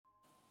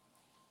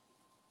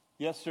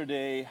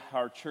Yesterday,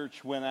 our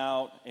church went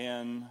out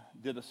and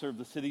did a Serve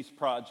the Cities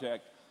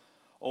project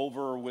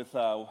over with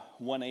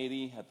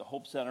 180 at the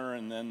Hope Center,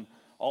 and then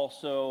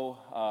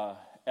also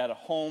at a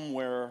home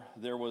where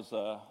there was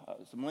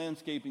some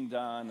landscaping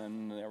done,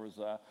 and there was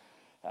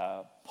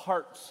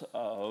parts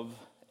of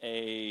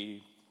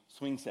a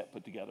swing set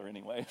put together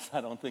anyways.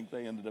 I don't think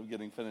they ended up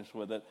getting finished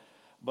with it.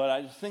 But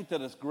I just think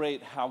that it's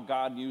great how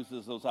God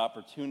uses those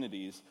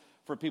opportunities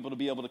for people to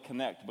be able to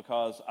connect,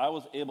 because I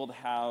was able to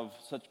have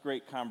such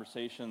great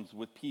conversations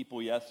with people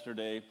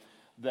yesterday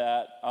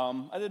that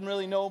I didn't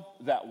really know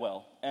that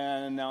well.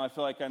 And now I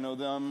feel like I know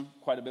them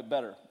quite a bit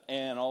better.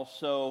 And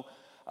also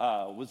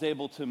was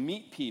able to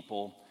meet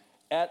people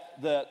at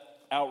that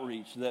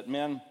outreach that,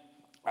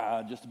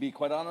 just to be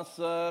quite honest,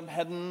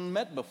 hadn't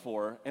met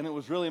before. And it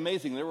was really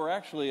amazing. There were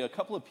actually a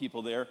couple of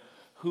people there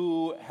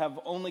who have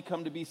only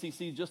come to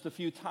BCC just a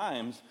few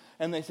times,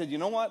 and they said, you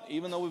know what,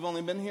 even though we've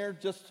only been here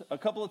just a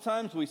couple of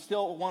times, we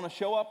still want to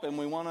show up, and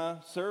we want to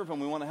serve,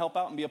 and we want to help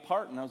out and be a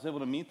part, and I was able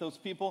to meet those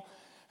people.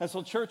 And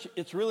so, church,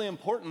 it's really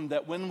important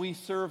that when we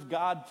serve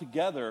God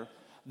together,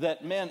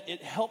 that,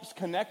 it helps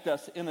connect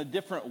us in a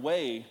different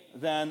way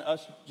than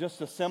us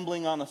just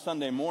assembling on a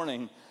Sunday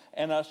morning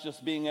and us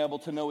just being able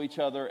to know each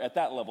other at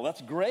that level.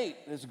 That's great.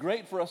 It's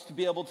great for us to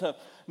be able to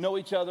know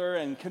each other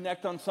and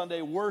connect on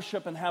Sunday,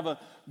 worship, and have a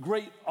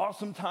great,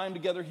 awesome time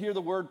together, hear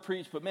the word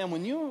preached. But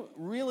when you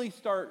really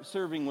start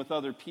serving with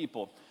other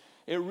people,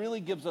 it really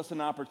gives us an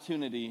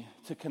opportunity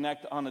to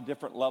connect on a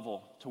different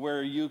level, to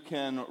where you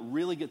can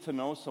really get to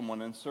know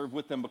someone and serve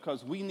with them,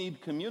 because we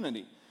need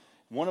community.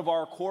 One of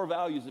our core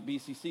values at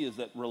BCC is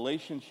that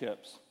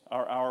relationships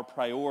are our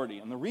priority.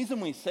 And the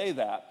reason we say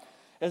that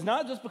is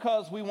not just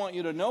because we want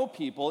you to know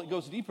people. It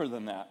goes deeper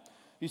than that.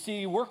 You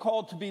see, we're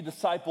called to be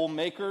disciple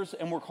makers,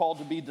 and we're called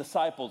to be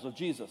disciples of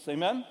Jesus.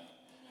 Amen?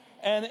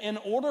 And in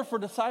order for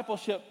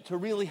discipleship to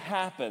really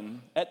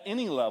happen at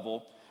any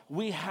level,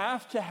 we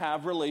have to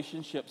have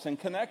relationships and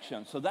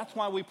connections. So that's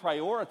why we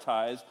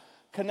prioritize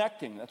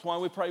connecting. That's why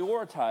we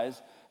prioritize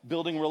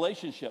building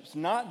relationships.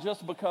 Not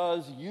just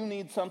because you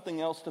need something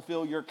else to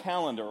fill your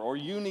calendar, or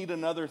you need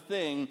another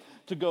thing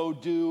to go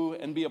do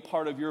and be a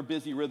part of your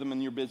busy rhythm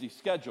and your busy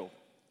schedule.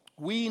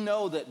 We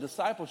know that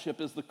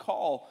discipleship is the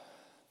call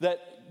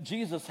that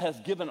Jesus has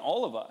given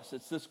all of us.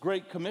 It's this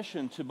great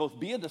commission to both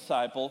be a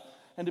disciple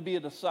and to be a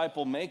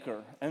disciple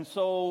maker. And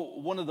so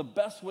one of the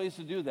best ways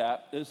to do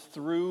that is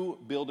through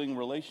building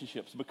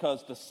relationships,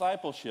 because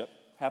discipleship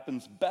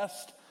happens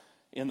best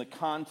in the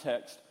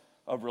context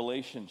of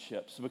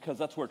relationships, because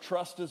that's where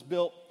trust is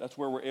built. That's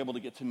where we're able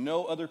to get to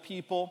know other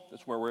people.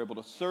 That's where we're able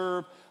to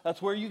serve.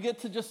 That's where you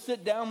get to just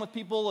sit down with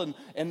people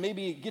and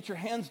maybe get your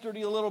hands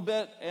dirty a little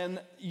bit, and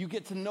you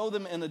get to know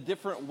them in a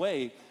different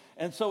way.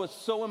 And so it's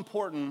so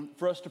important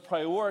for us to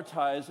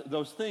prioritize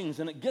those things,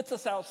 and it gets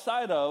us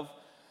outside of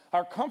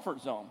our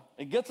comfort zone.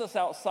 It gets us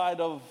outside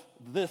of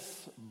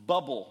this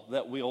bubble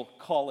that we'll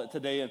call it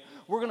today. And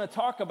we're going to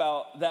talk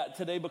about that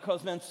today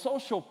because,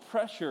 social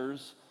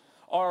pressures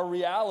are a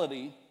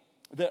reality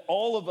that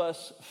all of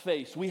us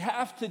face. We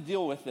have to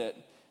deal with it,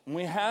 and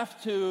we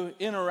have to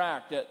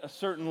interact at a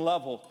certain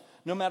level,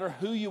 no matter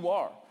who you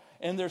are.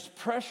 And there's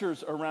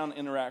pressures around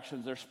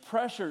interactions. There's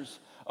pressures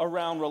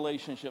around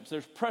relationships.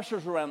 There's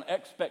pressures around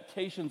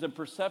expectations and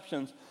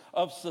perceptions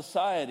of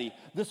society.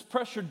 This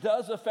pressure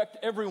does affect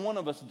every one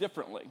of us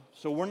differently.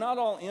 So we're not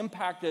all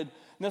impacted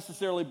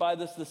necessarily by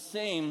this the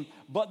same,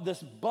 but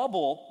this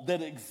bubble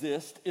that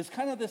exists is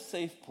kind of this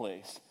safe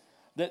place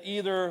that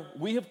either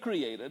we have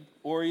created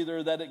or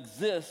either that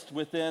exists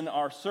within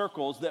our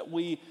circles that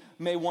we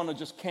may want to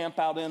just camp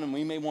out in and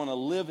we may want to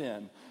live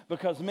in.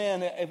 Because,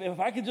 if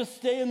I could just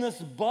stay in this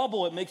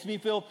bubble, it makes me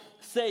feel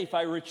safe.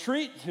 I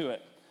retreat to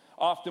it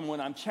often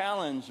when I'm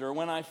challenged or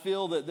when I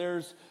feel that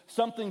there's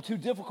something too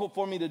difficult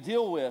for me to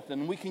deal with,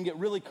 and we can get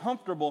really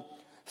comfortable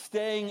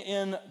staying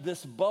in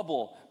this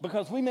bubble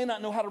because we may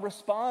not know how to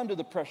respond to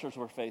the pressures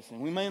we're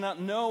facing. We may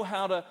not know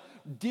how to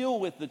deal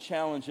with the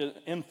challenges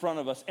in front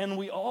of us, and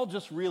we all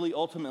just really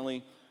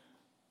ultimately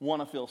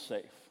want to feel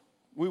safe.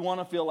 We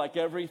want to feel like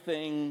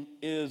everything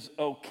is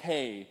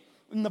okay.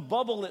 And the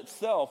bubble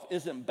itself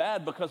isn't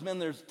bad because,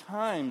 there's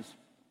times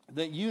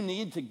that you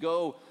need to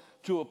go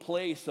to a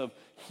place of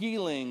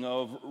healing,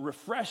 of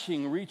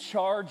refreshing,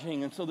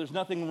 recharging, and so there's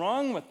nothing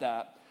wrong with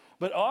that.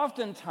 But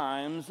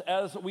oftentimes,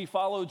 as we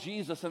follow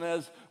Jesus and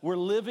as we're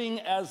living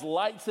as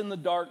lights in the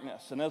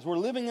darkness, and as we're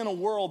living in a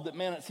world that,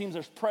 it seems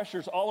there's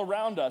pressures all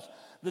around us,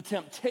 the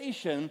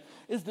temptation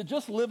is to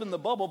just live in the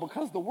bubble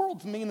because the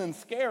world's mean and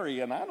scary,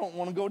 and I don't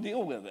want to go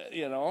deal with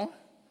it,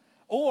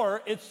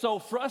 Or it's so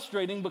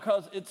frustrating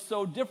because it's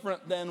so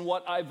different than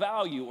what I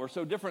value or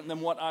so different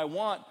than what I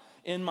want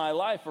in my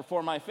life or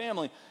for my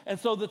family. And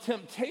so the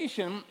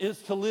temptation is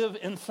to live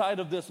inside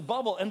of this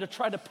bubble and to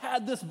try to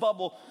pad this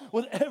bubble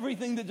with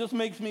everything that just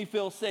makes me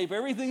feel safe,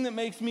 everything that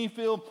makes me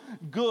feel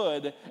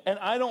good. And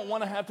I don't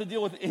want to have to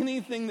deal with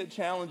anything that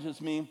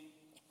challenges me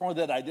or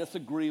that I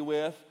disagree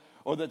with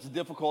or that's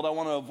difficult. I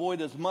want to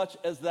avoid as much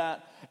as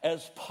that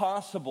as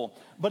possible.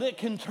 But it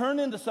can turn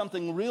into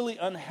something really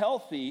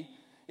unhealthy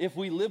if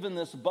we live in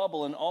this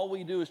bubble and all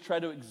we do is try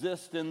to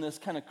exist in this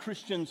kind of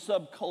Christian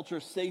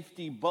subculture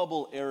safety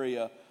bubble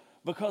area,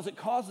 because it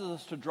causes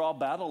us to draw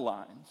battle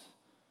lines.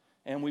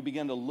 And we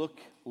begin to look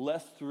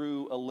less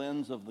through a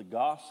lens of the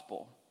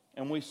gospel,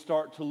 and we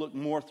start to look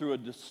more through a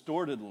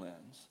distorted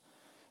lens.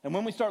 And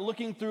when we start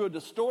looking through a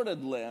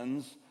distorted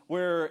lens,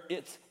 where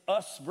it's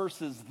us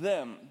versus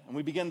them, and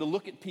we begin to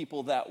look at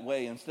people that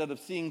way instead of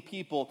seeing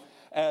people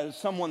as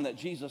someone that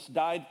Jesus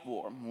died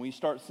for, we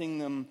start seeing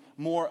them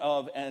more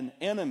of an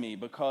enemy,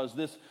 because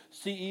this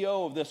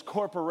CEO of this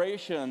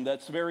corporation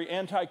that's very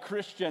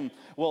anti-Christian,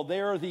 well,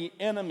 they're the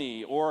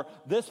enemy, or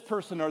this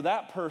person or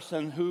that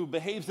person who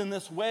behaves in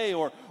this way,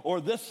 or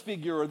this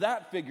figure or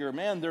that figure,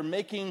 man, they're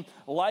making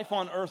life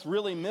on earth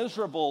really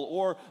miserable,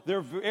 or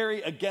they're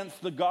very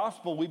against the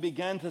gospel. We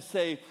began to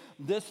say,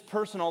 this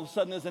person all of a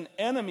sudden is an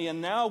enemy,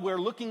 and now we're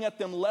looking at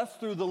them less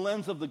through the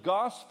lens of the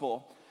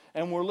gospel,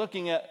 and we're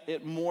looking at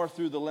it more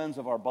through the lens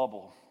of our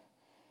bubble.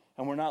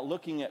 And we're not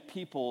looking at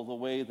people the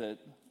way that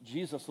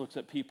Jesus looks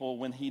at people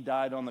when he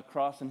died on the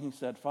cross and he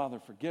said, Father,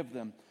 forgive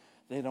them.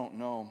 They don't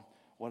know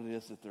what it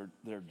is that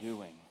they're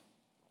doing.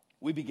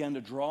 We begin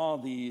to draw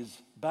these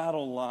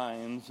battle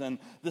lines, and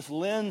this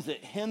lens,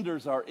 it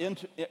hinders our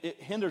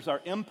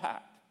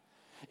impact.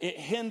 It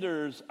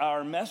hinders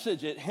our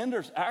message. It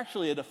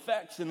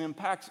affects and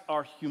impacts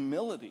our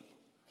humility.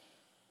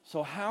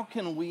 So how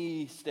can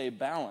we stay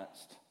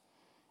balanced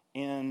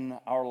in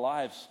our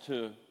lives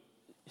to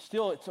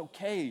still, it's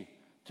okay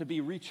to be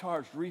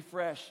recharged,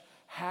 refreshed,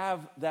 have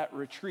that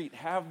retreat,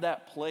 have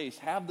that place,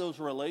 have those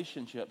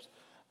relationships,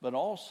 but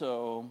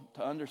also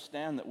to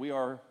understand that we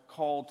are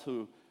called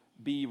to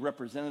be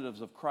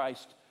representatives of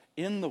Christ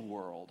in the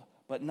world,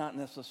 but not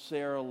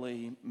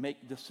necessarily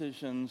make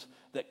decisions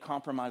that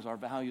compromise our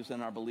values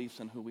and our beliefs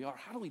and who we are.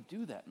 How do we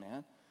do that,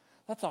 man?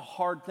 That's a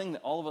hard thing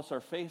that all of us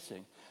are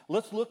facing.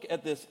 Let's look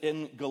at this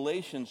in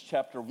Galatians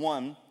chapter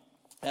 1.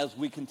 As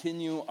we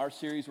continue our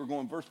series, we're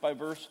going verse by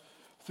verse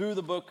through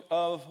the book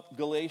of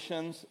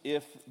Galatians.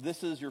 If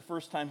this is your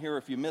first time here,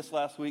 if you missed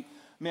last week,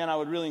 man, I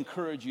would really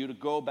encourage you to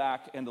go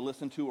back and to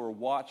listen to or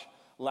watch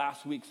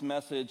last week's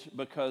message,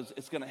 because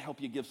it's going to help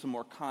you give some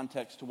more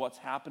context to what's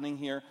happening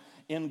here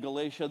in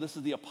Galatia. This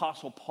is the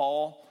Apostle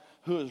Paul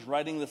who is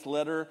writing this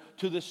letter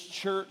to this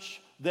church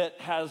that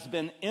has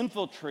been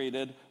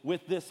infiltrated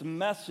with this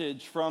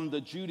message from the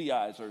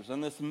Judaizers.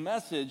 And this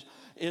message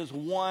is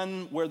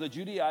one where the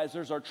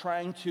Judaizers are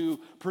trying to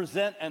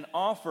present an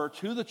offer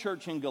to the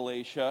church in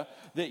Galatia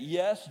that,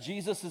 yes,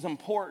 Jesus is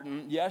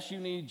important. Yes, you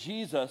need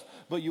Jesus,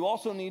 but you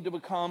also need to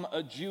become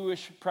a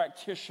Jewish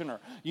practitioner.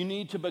 You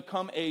need to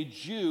become a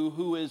Jew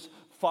who is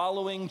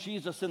following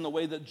Jesus in the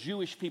way that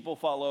Jewish people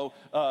follow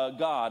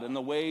God, in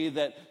the way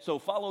that, so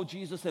follow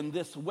Jesus in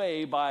this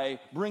way by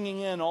bringing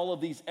in all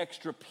of these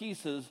extra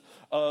pieces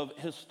of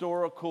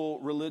historical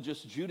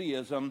religious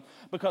Judaism,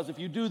 because if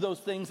you do those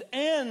things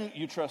and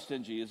you trust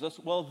in Jesus,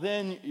 well,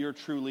 then you're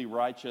truly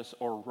righteous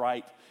or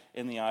right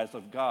in the eyes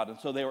of God. And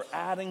so they were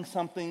adding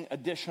something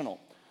additional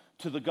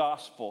to the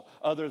gospel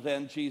other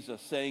than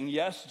Jesus, saying,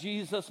 yes,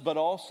 Jesus, but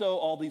also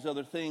all these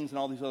other things and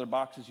all these other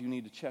boxes you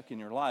need to check in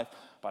your life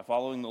by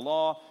following the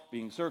law,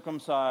 being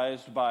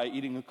circumcised, by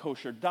eating a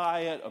kosher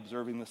diet,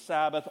 observing the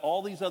Sabbath,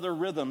 all these other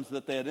rhythms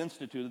that they had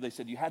instituted. They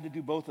said you had to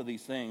do both of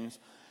these things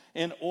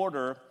in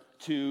order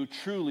to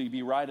truly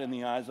be right in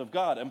the eyes of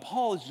God. And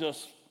Paul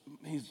is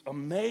he's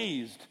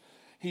amazed,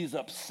 he's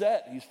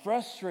upset, he's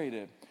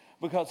frustrated,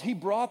 because he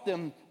brought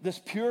them this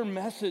pure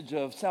message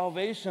of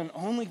salvation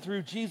only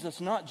through Jesus,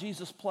 not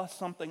Jesus plus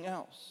something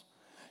else.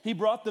 He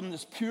brought them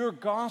this pure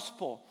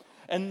gospel,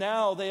 and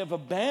now they have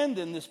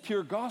abandoned this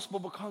pure gospel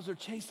because they're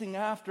chasing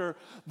after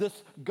this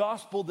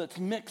gospel that's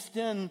mixed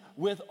in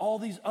with all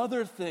these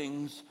other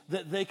things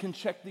that they can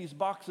check these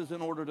boxes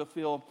in order to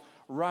feel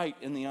right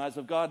in the eyes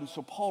of God. And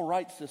so Paul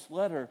writes this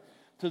letter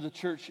to the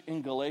church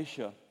in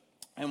Galatia.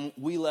 And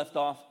we left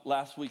off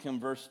last week in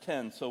verse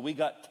 10. So we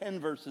got 10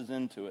 verses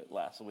into it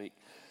last week.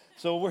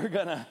 So we're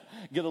going to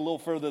get a little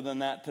further than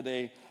that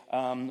today.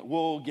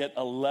 We'll get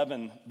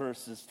 11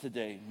 verses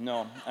today.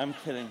 No, I'm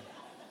kidding.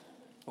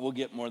 We'll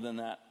get more than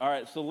that. All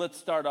right, so let's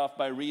start off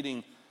by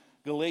reading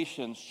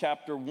Galatians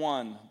chapter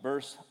 1,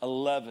 verse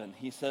 11.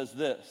 He says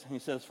this. He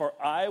says, "For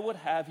I would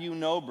have you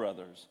know,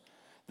 brothers,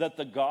 that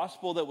the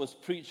gospel that was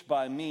preached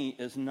by me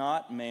is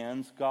not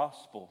man's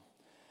gospel."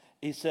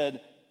 He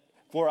said,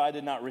 "For I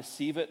did not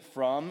receive it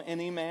from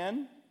any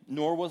man,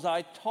 nor was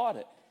I taught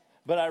it,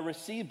 but I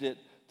received it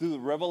through the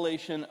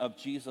revelation of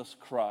Jesus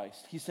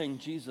Christ." He's saying,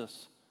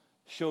 Jesus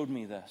showed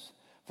me this.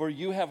 "For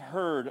you have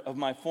heard of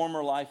my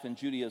former life in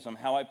Judaism,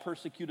 how I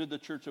persecuted the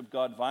church of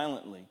God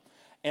violently,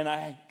 and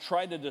I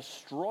tried to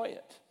destroy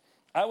it.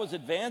 I was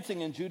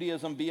advancing in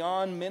Judaism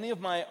beyond many of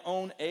my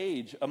own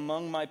age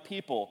among my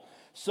people.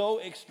 So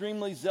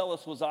extremely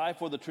zealous was I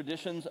for the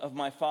traditions of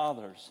my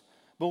fathers.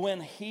 But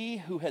when he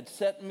who had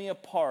set me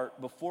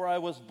apart before I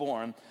was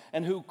born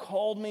and who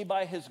called me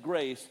by his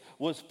grace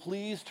was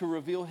pleased to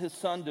reveal his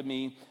son to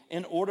me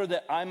in order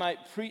that I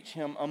might preach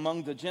him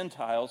among the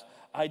Gentiles,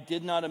 I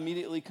did not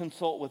immediately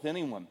consult with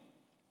anyone.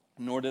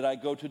 Nor did I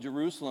go to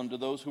Jerusalem to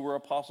those who were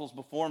apostles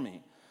before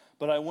me,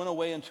 but I went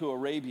away into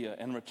Arabia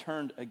and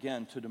returned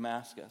again to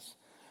Damascus.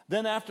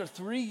 Then after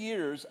 3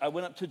 years, I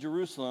went up to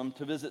Jerusalem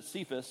to visit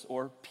Cephas,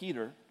 or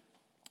Peter,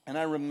 and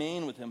I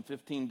remained with him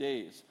 15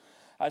 days.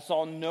 I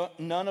saw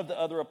none of the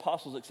other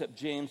apostles except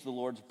James, the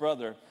Lord's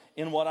brother.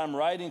 In what I'm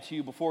writing to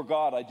you before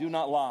God, I do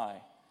not lie.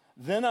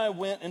 Then I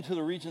went into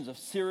the regions of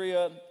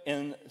Syria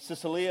and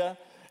Cilicia,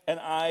 and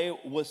I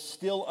was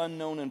still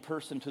unknown in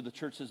person to the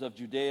churches of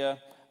Judea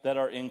that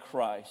are in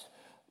Christ.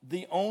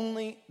 They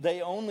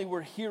only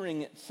were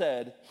hearing it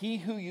said, "He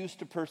who used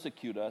to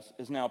persecute us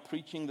is now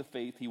preaching the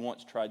faith he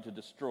once tried to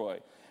destroy."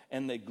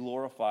 And they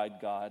glorified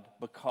God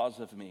because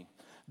of me.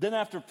 Then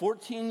after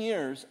 14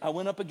 years, I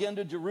went up again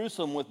to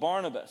Jerusalem with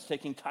Barnabas,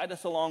 taking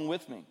Titus along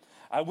with me.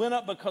 I went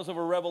up because of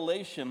a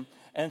revelation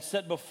and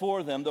set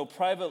before them, though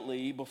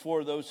privately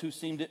before those who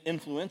seemed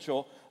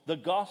influential, the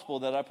gospel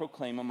that I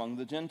proclaim among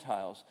the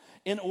Gentiles,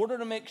 in order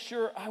to make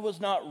sure I was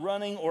not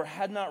running or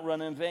had not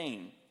run in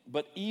vain.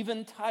 But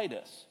even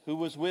Titus, who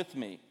was with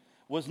me,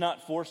 was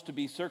not forced to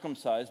be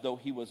circumcised, though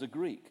he was a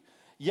Greek.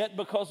 Yet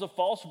because of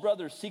false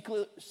brothers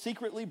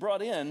secretly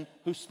brought in,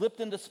 who slipped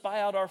in to spy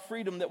out our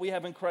freedom that we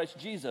have in Christ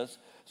Jesus,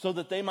 so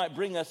that they might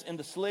bring us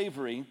into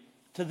slavery,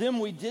 to them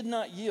we did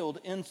not yield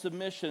in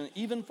submission,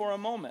 even for a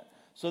moment,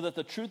 so that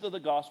the truth of the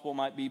gospel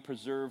might be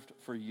preserved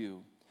for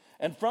you.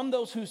 And from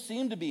those who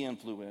seemed to be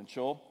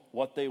influential,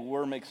 what they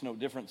were makes no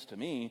difference to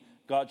me.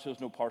 God shows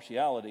no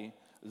partiality.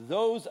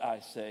 Those, I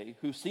say,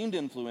 who seemed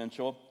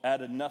influential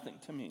added nothing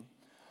to me.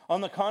 On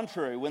the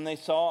contrary, when they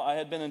saw I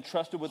had been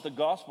entrusted with the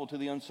gospel to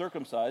the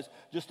uncircumcised,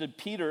 just as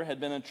Peter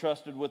had been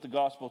entrusted with the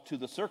gospel to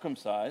the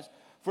circumcised,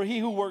 for he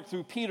who worked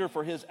through Peter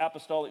for his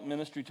apostolic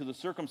ministry to the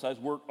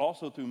circumcised worked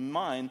also through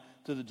mine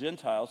to the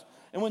Gentiles.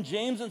 And when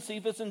James and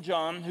Cephas and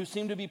John, who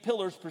seemed to be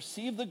pillars,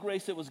 perceived the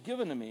grace that was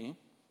given to me,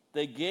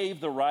 they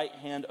gave the right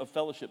hand of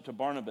fellowship to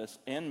Barnabas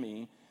and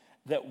me,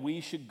 that we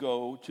should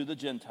go to the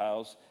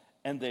Gentiles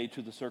and they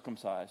to the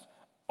circumcised.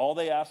 All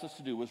they asked us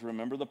to do was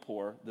remember the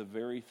poor, the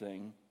very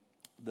thing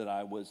that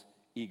I was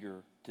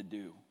eager to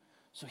do.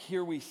 So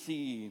here we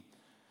see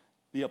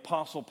the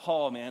Apostle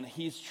Paul, man.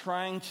 He's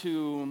trying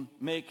to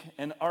make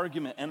an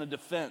argument and a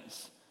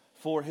defense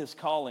for his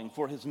calling,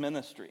 for his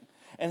ministry.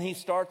 And he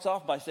starts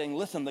off by saying,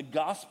 listen, the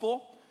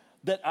gospel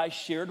that I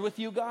shared with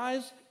you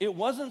guys, it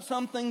wasn't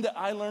something that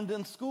I learned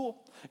in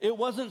school. It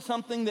wasn't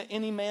something that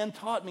any man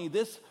taught me.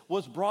 This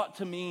was brought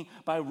to me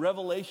by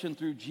revelation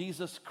through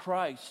Jesus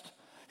Christ.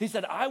 He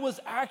said, I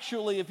was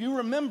actually, if you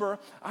remember,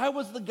 I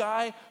was the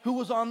guy who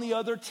was on the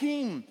other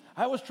team.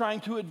 I was trying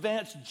to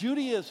advance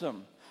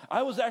Judaism.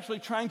 I was actually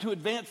trying to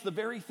advance the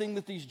very thing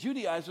that these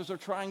Judaizers are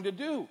trying to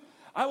do.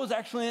 I was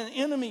actually an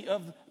enemy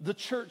of the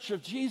church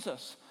of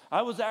Jesus.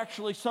 I was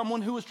actually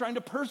someone who was trying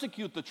to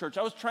persecute the church.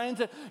 I was trying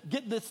to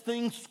get this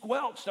thing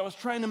squelched. I was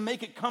trying to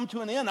make it come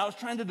to an end. I was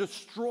trying to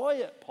destroy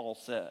it, Paul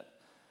said.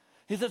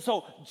 He said,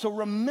 so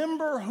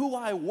remember who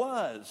I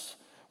was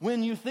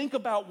when you think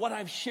about what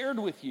I've shared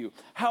with you,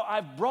 how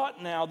I've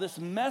brought now this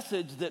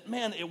message that,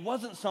 man, it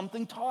wasn't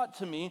something taught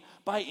to me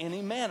by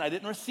any man. I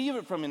didn't receive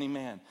it from any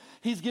man.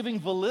 He's giving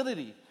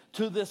validity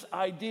to this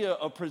idea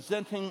of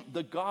presenting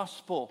the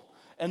gospel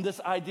and this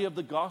idea of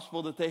the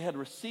gospel that they had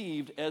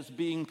received as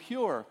being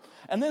pure.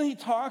 And then he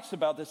talks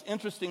about this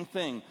interesting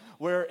thing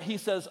where he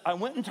says, I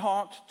went and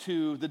talked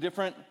to the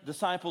different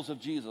disciples of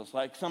Jesus,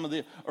 like some of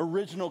the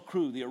original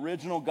crew, the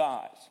original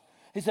guys.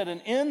 He said,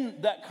 and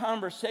in that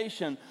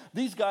conversation,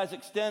 these guys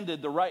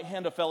extended the right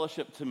hand of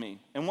fellowship to me.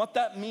 And what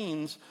that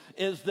means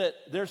is that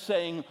they're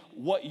saying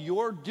what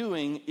you're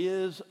doing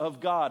is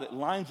of God. It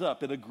lines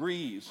up, it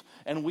agrees.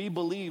 And we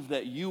believe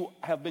that you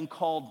have been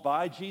called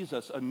by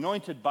Jesus,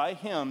 anointed by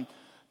him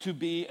to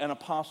be an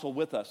apostle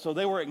with us. So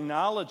they were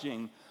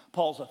acknowledging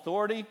Paul's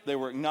authority. They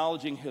were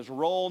acknowledging his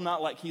role,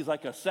 not like he's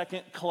like a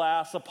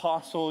second-class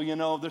apostle, you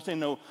know. They're saying,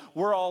 no,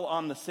 we're all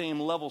on the same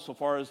level so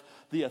far as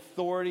the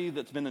authority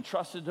that's been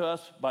entrusted to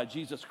us by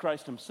Jesus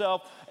Christ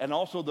himself, and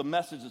also the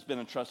message that's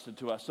been entrusted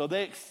to us. So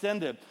they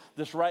extended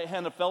this right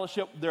hand of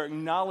fellowship. They're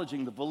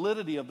acknowledging the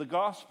validity of the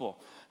gospel.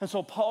 And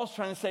so Paul's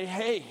trying to say,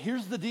 hey,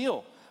 here's the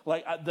deal.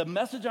 Like the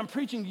message I'm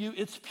preaching to you,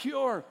 it's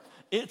pure.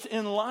 It's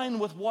in line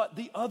with what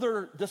the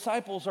other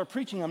disciples are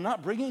preaching. I'm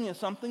not bringing you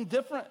something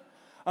different.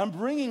 I'm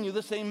bringing you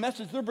the same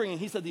message they're bringing.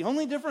 He said the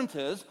only difference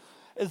is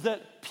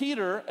that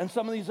Peter and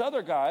some of these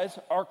other guys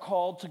are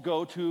called to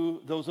go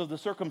to those of the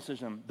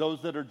circumcision,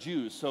 those that are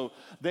Jews. So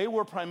they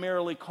were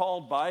primarily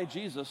called by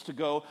Jesus to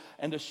go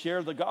and to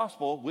share the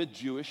gospel with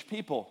Jewish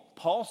people.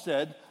 Paul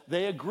said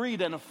they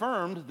agreed and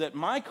affirmed that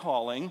my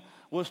calling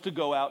was to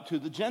go out to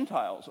the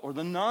Gentiles or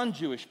the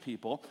non-Jewish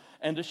people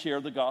and to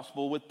share the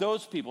gospel with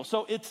those people.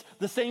 So it's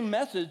the same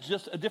message,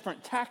 just a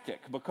different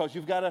tactic, because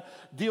you've got to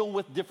deal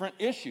with different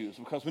issues.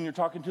 Because when you're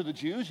talking to the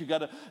Jews, you've got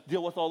to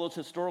deal with all those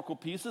historical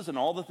pieces and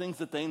all the things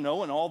that they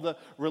know and all the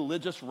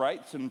religious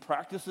rites and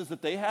practices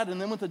that they had.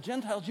 And then with the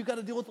Gentiles, you've got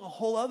to deal with a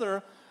whole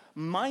other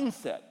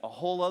mindset, a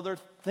whole other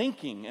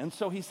thinking. And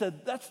so he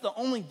said, that's the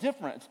only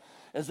difference,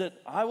 is that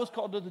I was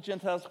called to the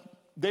Gentiles,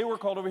 they were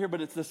called over here, but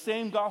it's the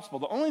same gospel.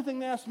 The only thing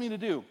they asked me to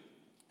do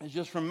is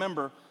just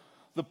remember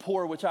the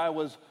poor, which I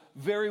was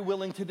very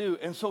willing to do.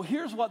 And so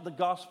here's what the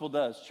gospel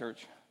does,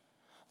 church.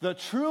 The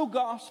true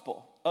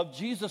gospel of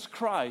Jesus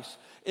Christ,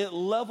 it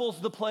levels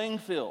the playing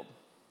field.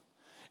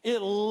 It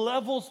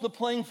levels the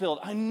playing field.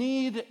 I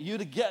need you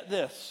to get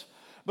this,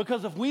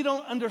 because if we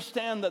don't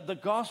understand that the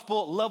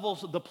gospel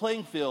levels the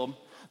playing field,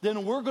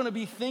 then we're going to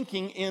be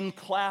thinking in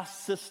class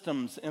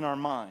systems in our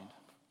mind.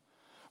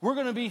 We're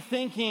going to be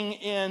thinking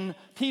in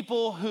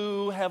people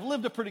who have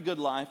lived a pretty good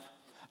life,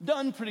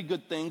 done pretty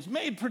good things,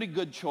 made pretty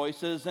good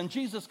choices, and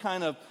Jesus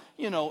kind of,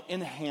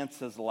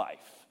 enhances life.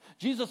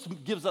 Jesus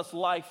gives us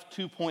life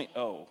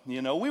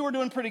 2.0. We were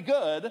doing pretty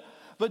good,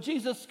 but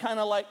Jesus kind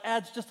of like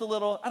adds just a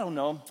little, a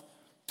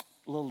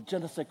little je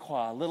ne sais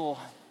quoi, little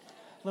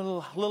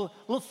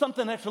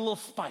something extra, a little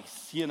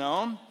spice,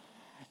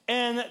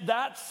 And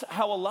that's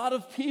how a lot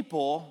of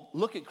people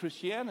look at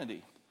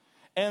Christianity.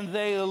 And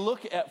they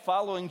look at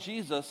following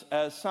Jesus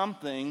as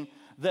something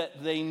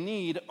that they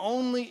need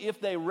only if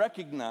they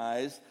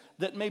recognize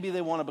that maybe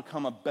they want to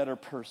become a better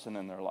person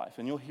in their life.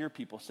 And you'll hear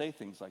people say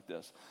things like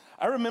this.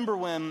 I remember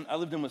when I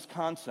lived in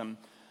Wisconsin,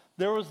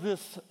 there was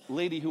this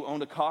lady who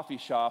owned a coffee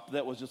shop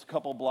that was just a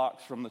couple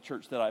blocks from the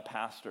church that I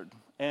pastored.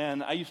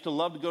 And I used to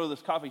love to go to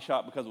this coffee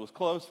shop because it was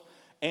close,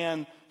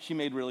 and she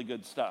made really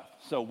good stuff.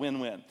 So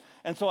win-win.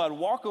 And so I'd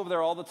walk over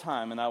there all the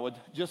time, and I would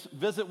just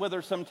visit with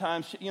her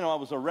sometimes. I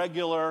was a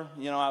regular.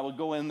 I would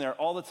go in there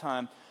all the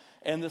time.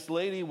 And this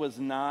lady was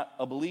not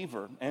a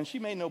believer, and she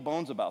made no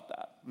bones about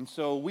that. And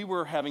so we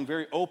were having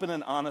very open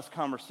and honest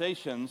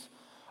conversations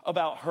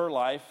about her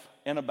life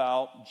and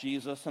about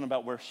Jesus and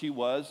about where she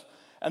was.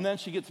 And then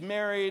she gets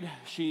married,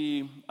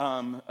 she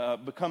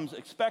becomes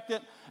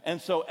expectant,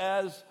 and so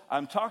as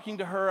I'm talking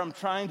to her, I'm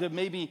trying to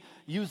maybe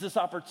use this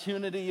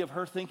opportunity of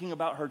her thinking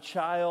about her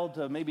child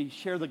to maybe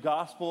share the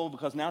gospel,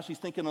 because now she's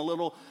thinking a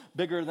little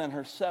bigger than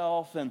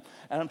herself, and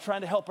I'm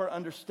trying to help her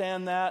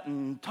understand that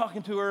and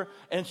talking to her,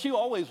 and she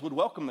always would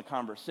welcome the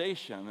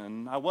conversation,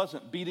 and I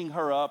wasn't beating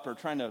her up or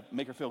trying to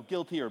make her feel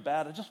guilty or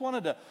bad. I just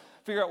wanted to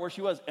figure out where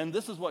she was, and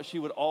this is what she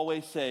would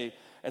always say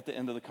at the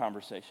end of the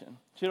conversation.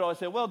 She'd always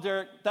say, well,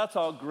 Derik, that's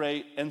all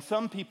great, and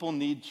some people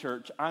need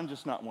church. I'm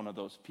just not one of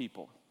those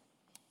people.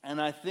 And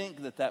I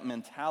think that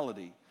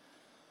mentality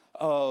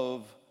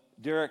of,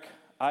 Derik,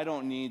 I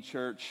don't need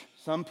church.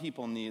 Some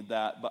people need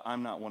that, but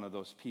I'm not one of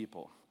those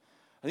people.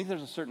 I think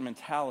there's a certain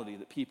mentality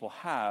that people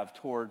have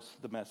towards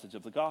the message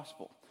of the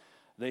gospel.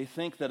 They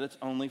think that it's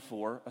only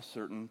for a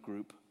certain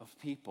group of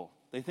people.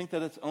 They think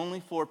that it's only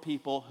for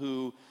people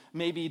who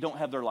maybe don't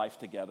have their life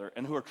together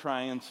and who are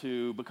trying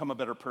to become a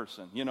better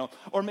person,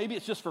 Or maybe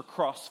it's just for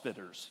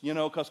CrossFitters,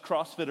 because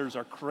CrossFitters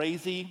are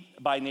crazy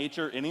by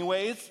nature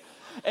anyways.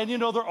 And,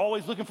 they're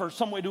always looking for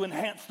some way to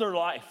enhance their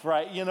life,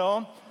 right?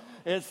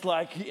 It's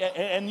like,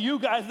 and you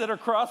guys that are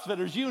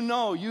CrossFitters,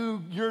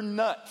 you're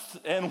nuts,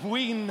 and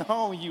we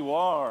know you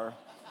are.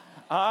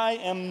 I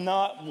am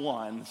not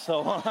one,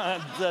 so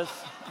I'm just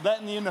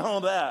letting you know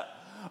that.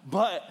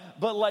 But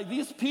like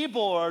these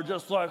people are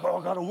just like,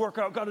 oh, got to work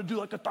out, got to do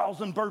like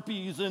 1,000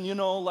 burpees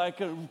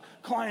and,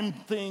 climb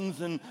things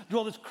and do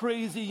all this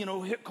crazy,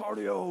 hit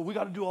cardio. We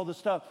got to do all this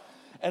stuff.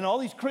 And all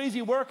these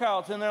crazy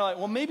workouts. And they're like,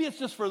 well, maybe it's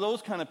just for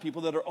those kind of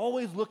people that are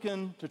always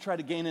looking to try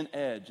to gain an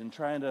edge and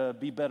trying to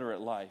be better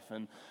at life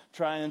and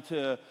trying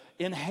to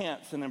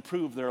enhance and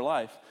improve their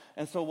life.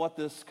 And so what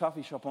this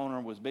coffee shop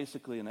owner was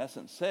basically in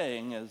essence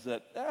saying is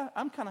that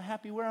I'm kind of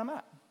happy where I'm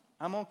at.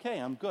 I'm okay.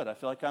 I'm good. I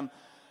feel like I'm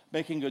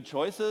making good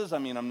choices.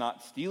 I'm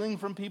not stealing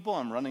from people.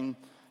 I'm running,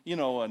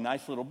 a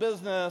nice little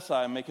business.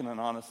 I'm making an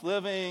honest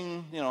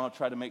living. I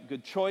try to make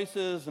good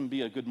choices and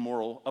be a good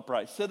moral,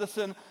 upright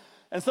citizen.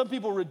 And some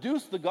people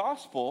reduce the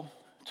gospel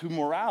to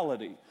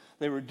morality.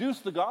 They reduce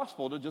the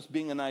gospel to just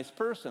being a nice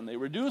person. They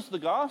reduce the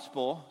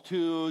gospel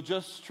to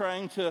just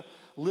trying to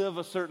live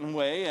a certain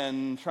way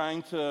and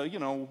trying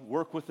to,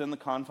 work within the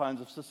confines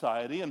of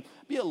society and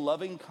be a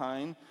loving,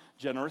 kind,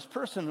 generous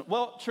person.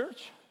 Well,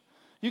 church,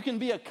 you can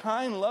be a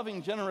kind,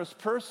 loving, generous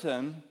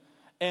person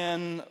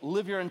and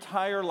live your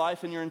entire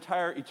life and your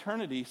entire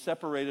eternity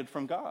separated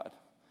from God.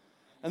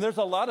 And there's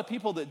a lot of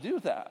people that do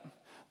that.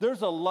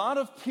 There's a lot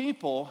of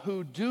people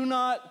who do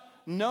not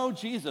know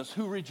Jesus,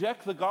 who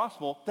reject the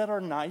gospel, that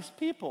are nice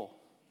people,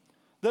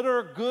 that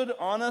are good,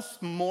 honest,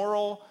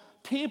 moral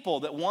people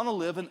that want to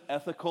live an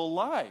ethical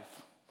life.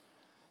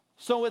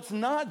 So it's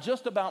not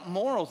just about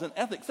morals and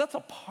ethics. That's a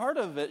part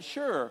of it,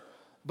 sure,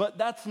 but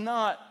that's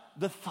not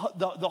the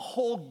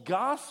whole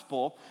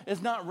gospel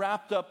is not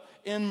wrapped up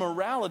in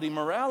morality.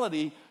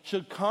 Morality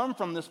should come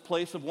from this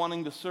place of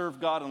wanting to serve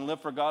God and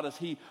live for God as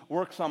He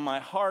works on my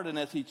heart and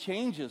as He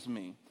changes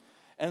me.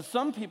 And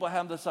some people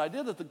have this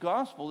idea that the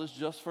gospel is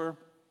just for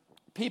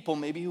people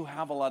maybe who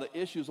have a lot of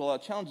issues, a lot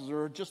of challenges,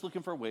 or are just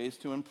looking for ways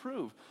to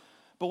improve.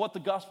 But what the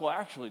gospel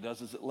actually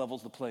does is it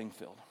levels the playing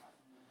field.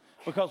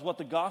 Because what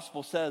the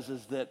gospel says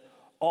is that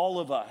all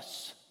of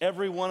us,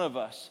 every one of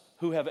us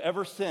who have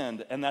ever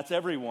sinned, and that's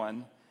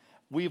everyone,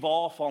 we've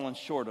all fallen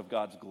short of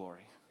God's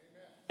glory.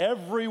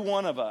 Every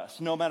one of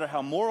us, no matter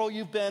how moral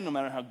you've been, no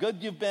matter how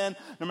good you've been,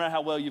 no matter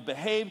how well you've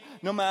behaved,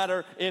 no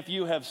matter if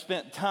you have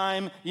spent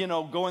time,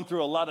 going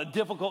through a lot of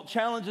difficult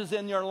challenges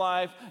in your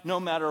life,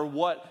 no matter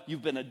what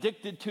you've been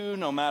addicted to,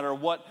 no matter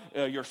what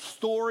your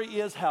story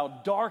is, how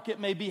dark it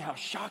may be, how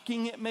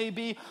shocking it may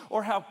be,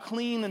 or how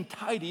clean and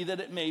tidy that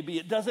it may be.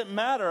 It doesn't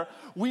matter.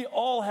 We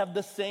all have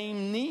the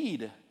same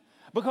need,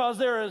 because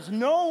there is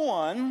no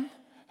one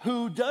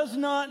who does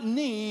not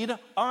need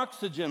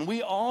oxygen.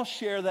 We all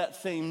share that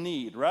same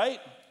need,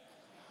 right?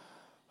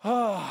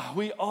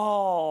 We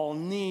all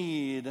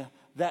need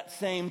that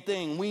same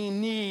thing. We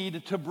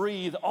need to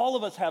breathe. All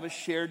of us have a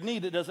shared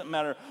need. It doesn't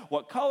matter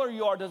what color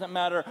you are, doesn't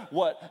matter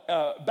what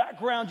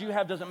background you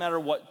have, doesn't matter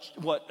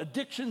what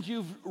addictions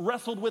you've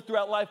wrestled with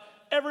throughout life.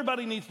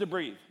 Everybody needs to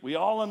breathe. We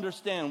all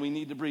understand we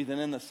need to breathe.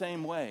 And in the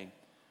same way,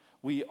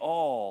 we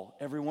all,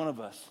 every one of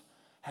us,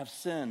 have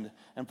sinned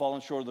and fallen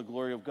short of the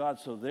glory of God.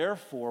 So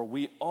therefore,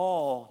 we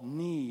all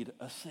need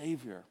a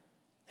Savior.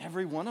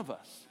 Every one of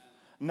us.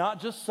 Not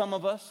just some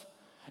of us.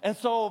 And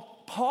so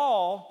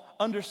Paul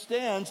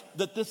understands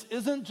that this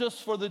isn't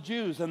just for the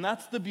Jews, and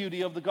that's the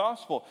beauty of the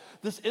gospel.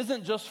 This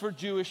isn't just for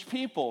Jewish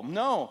people.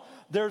 No,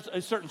 there's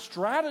a certain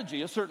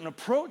strategy, a certain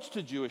approach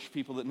to Jewish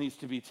people that needs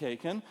to be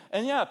taken.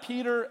 And yeah,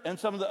 Peter and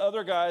some of the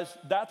other guys,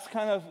 that's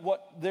kind of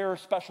what their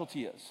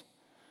specialty is.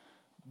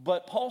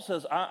 But Paul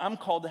says, I'm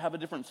called to have a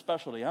different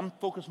specialty. I'm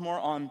focused more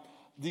on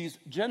these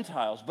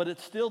Gentiles, but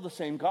it's still the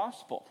same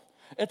gospel.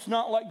 It's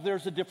not like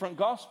there's a different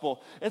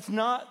gospel. It's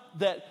not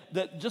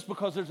that just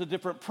because there's a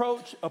different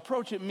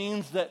approach, it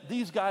means that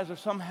these guys are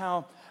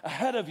somehow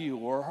ahead of you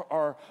or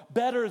are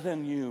better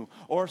than you,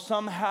 or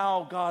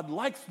somehow God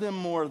likes them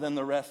more than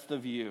the rest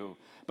of you.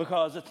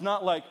 Because it's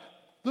not like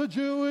the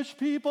Jewish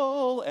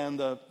people and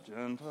the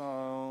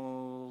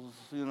Gentiles,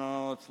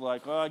 it's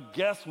like, I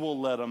guess we'll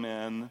let them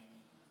in.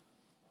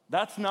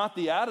 That's not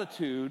the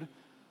attitude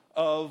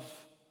of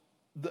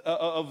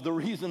the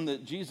reason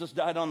that Jesus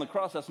died on the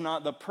cross. That's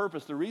not the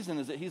purpose. The reason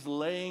is that he's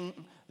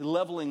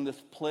leveling this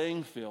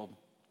playing field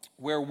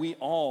where we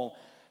all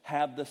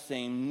have the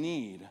same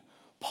need.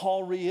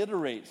 Paul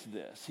reiterates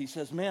this. He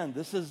says, man,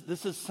 this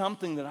is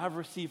something that I've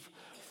received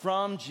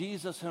from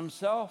Jesus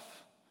himself.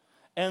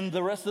 And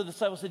the rest of the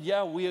disciples said,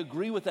 yeah, we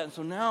agree with that. And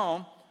so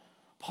now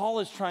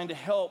Paul is trying to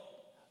help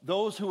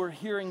those who are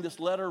hearing this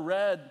letter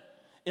read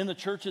in the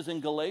churches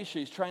in Galatia.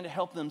 He's trying to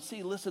help them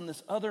see, listen,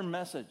 this other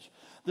message,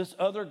 this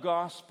other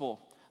gospel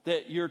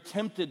that you're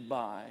tempted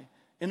by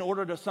in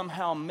order to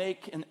somehow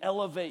make and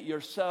elevate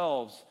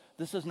yourselves,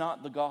 this is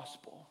not the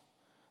gospel.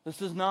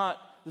 This is not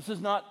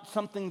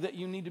something that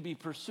you need to be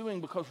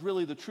pursuing, because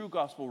really the true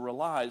gospel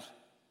relies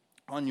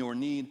on your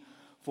need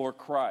for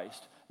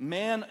Christ.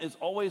 Man is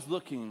always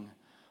looking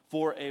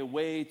for a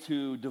way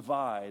to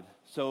divide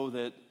so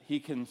that he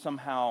can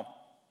somehow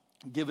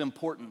give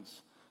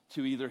importance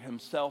to either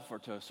himself or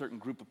to a certain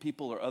group of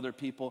people or other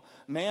people.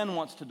 Man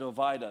wants to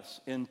divide us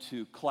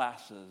into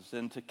classes,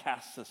 into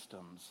caste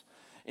systems,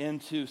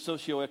 into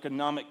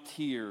socioeconomic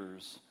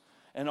tiers.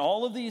 And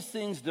all of these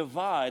things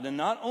divide. And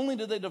not only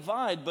do they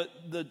divide, but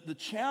the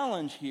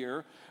challenge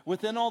here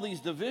within all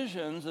these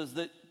divisions is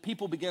that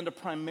people begin to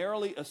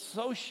primarily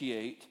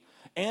associate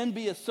and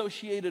be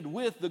associated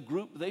with the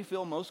group they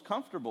feel most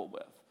comfortable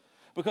with.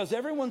 Because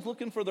everyone's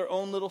looking for their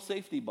own little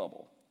safety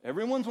bubble.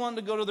 Everyone's wanting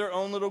to go to their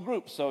own little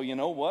group. So you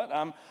know what?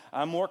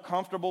 I'm more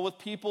comfortable with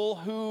people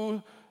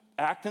who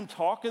act and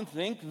talk and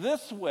think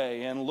this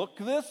way and look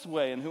this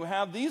way and who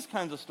have these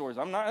kinds of stories.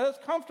 I'm not as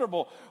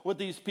comfortable with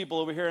these people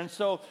over here. And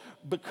so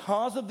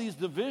because of these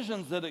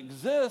divisions that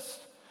exist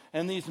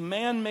and these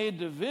man-made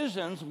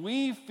divisions,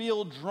 we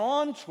feel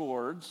drawn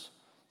towards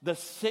the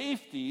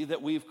safety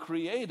that we've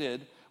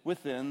created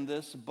within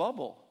this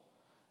bubble.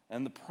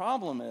 And the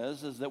problem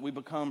is that we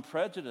become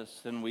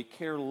prejudiced and we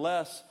care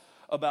less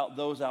about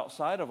those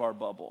outside of our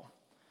bubble.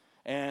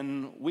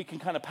 And we can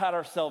kind of pat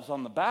ourselves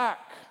on the back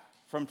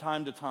from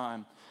time to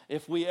time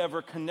if we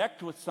ever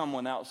connect with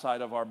someone outside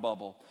of our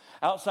bubble,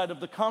 outside of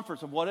the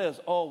comforts of what is,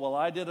 oh, well,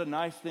 I did a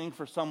nice thing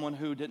for someone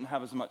who didn't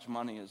have as much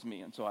money as me,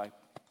 and so I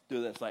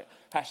do this, like,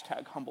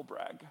 #humble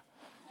brag,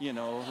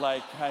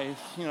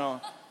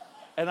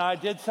 and I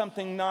did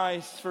something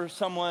nice for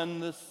someone,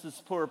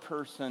 this poor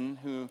person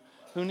who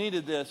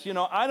needed this.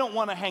 I don't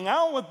want to hang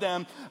out with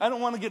them. I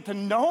don't want to get to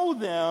know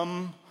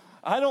them.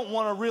 I don't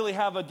want to really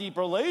have a deep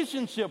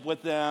relationship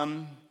with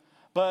them,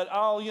 but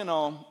I'll,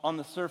 on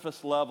the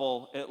surface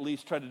level, at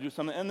least try to do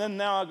something. And then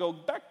now I go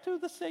back to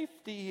the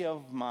safety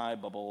of my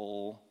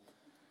bubble.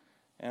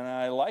 And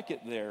I like it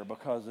there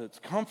because it's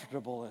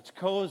comfortable, it's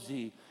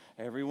cozy.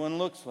 Everyone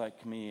looks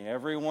like me.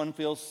 Everyone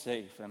feels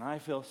safe, and I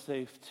feel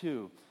safe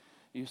too.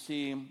 You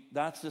see,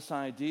 that's this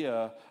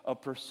idea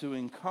of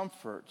pursuing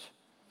comfort.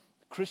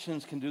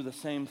 Christians can do the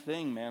same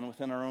thing, man,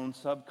 within our own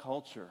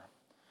subculture.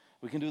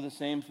 We can do the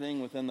same thing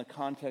within the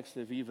context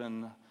of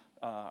even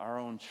our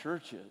own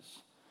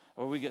churches,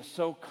 where we get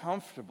so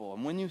comfortable.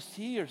 And when you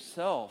see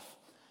yourself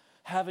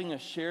having a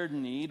shared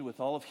need with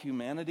all of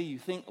humanity, you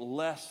think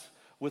less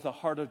with a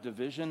heart of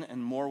division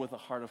and more with a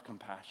heart of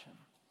compassion.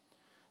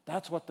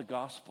 That's what the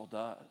gospel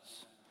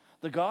does.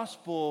 The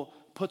gospel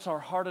puts our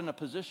heart in a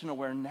position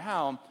where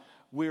now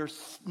we're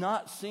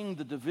not seeing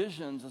the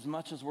divisions as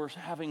much as we're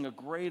having a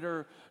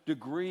greater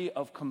degree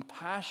of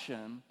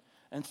compassion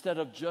instead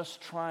of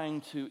just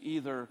trying to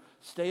either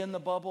stay in the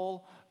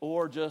bubble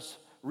or just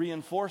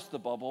reinforce the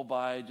bubble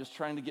by just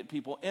trying to get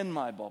people in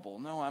my bubble.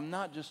 No, I'm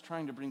not just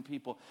trying to bring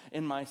people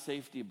in my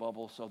safety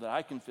bubble so that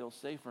I can feel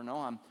safer.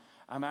 No,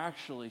 I'm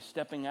actually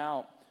stepping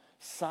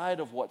outside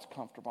of what's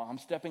comfortable. I'm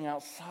stepping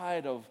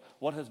outside of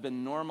what has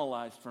been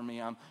normalized for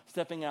me. I'm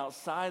stepping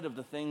outside of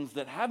the things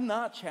that have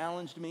not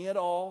challenged me at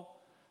all.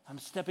 I'm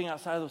stepping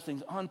outside of those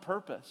things on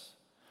purpose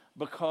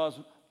because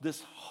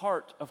this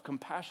heart of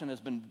compassion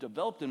has been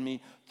developed in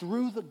me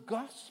through the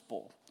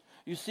gospel.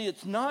 You see,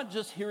 it's not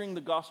just hearing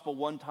the gospel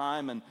one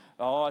time and,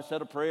 I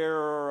said a prayer,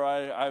 or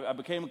I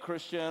became a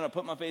Christian, I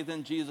put my faith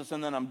in Jesus,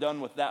 and then I'm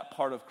done with that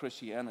part of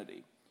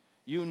Christianity.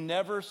 You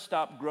never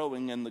stop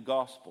growing in the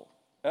gospel,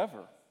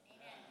 ever.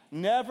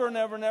 Never,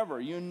 never, never.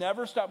 You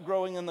never stop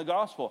growing in the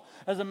gospel.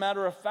 As a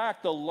matter of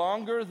fact, the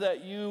longer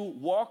that you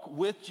walk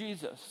with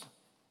Jesus,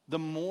 the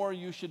more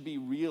you should be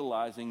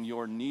realizing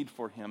your need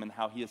for him and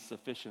how he is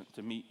sufficient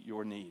to meet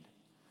your need.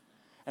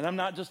 And I'm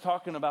not just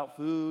talking about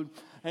food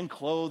and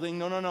clothing.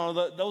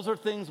 No. Those are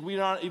things we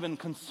aren't even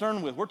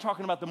concerned with. We're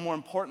talking about the more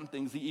important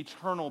things, the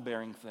eternal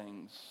bearing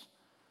things.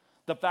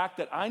 The fact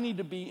that I need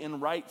to be in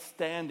right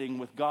standing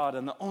with God,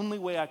 and the only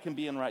way I can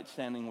be in right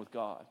standing with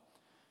God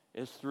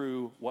is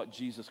through what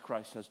Jesus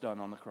Christ has done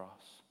on the cross.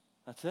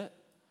 That's it.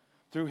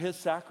 Through his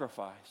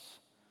sacrifice.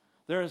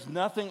 There is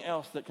nothing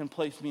else that can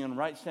place me in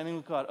right standing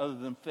with God other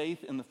than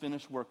faith in the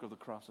finished work of the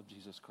cross of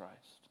Jesus Christ.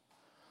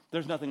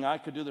 There's nothing I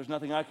could do. There's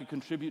nothing I could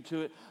contribute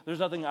to it. There's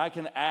nothing I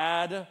can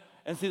add.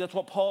 And see, that's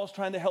what Paul's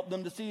trying to help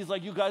them to see. He's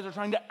like, you guys are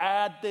trying to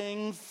add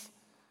things.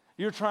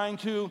 You're trying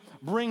to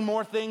bring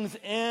more things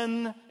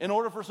in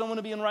order for someone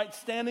to be in right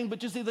standing.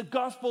 But you see, the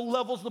gospel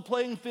levels the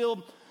playing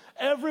field.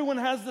 Everyone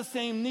has the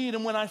same need.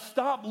 And when I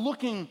stop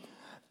looking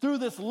through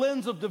this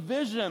lens of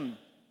division,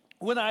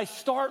 when I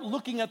start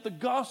looking at the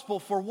gospel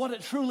for what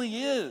it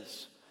truly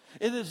is,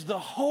 it is the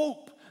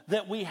hope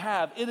that we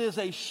have. It is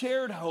a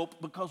shared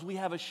hope because we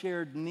have a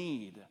shared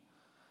need.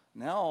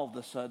 Now all of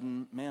a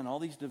sudden, man, all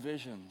these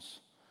divisions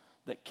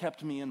that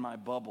kept me in my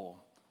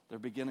bubble, they're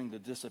beginning to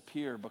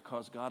disappear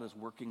because God is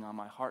working on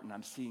my heart and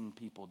I'm seeing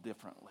people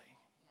differently.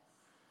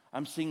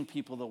 I'm seeing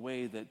people the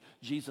way that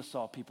Jesus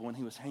saw people when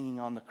he was hanging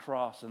on the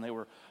cross and they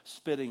were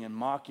spitting and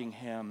mocking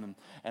him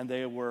and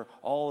they were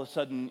all of a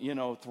sudden,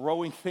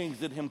 throwing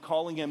things at him,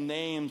 calling him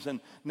names. And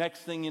next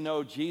thing you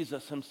know,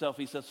 Jesus himself,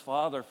 he says,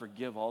 Father,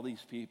 forgive all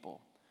these people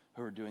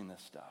who are doing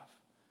this stuff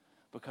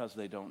because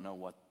they don't know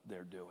what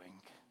they're doing.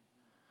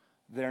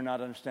 They're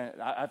not understanding.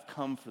 I've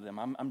come for them.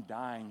 I'm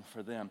dying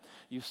for them.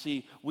 You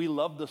see, we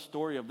love the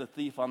story of the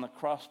thief on the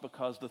cross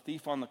because the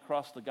thief on the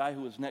cross, the guy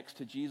who was next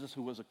to Jesus,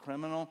 who was a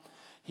criminal,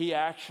 he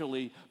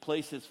actually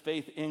placed his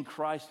faith in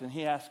Christ and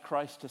he asked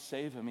Christ to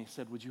save him. He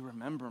said, would you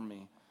remember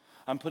me?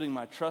 I'm putting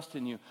my trust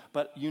in you.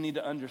 But you need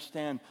to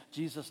understand,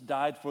 Jesus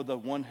died for the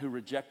one who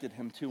rejected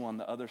him too on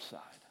the other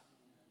side.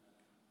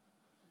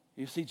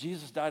 You see,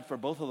 Jesus died for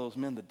both of those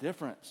men. The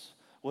difference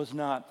was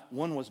not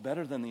one was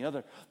better than the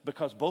other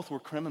because both were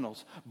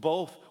criminals.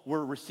 Both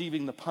were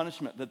receiving the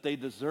punishment that they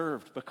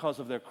deserved because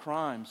of their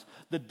crimes.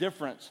 The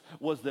difference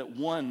was that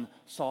one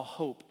saw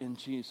hope in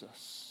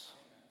Jesus.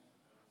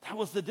 That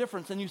was the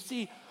difference. And you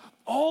see,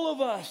 all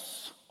of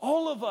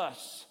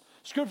us,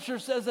 Scripture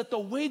says that the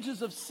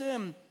wages of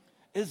sin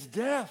is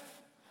death.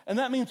 And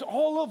that means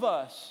all of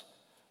us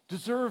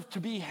deserve to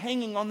be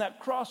hanging on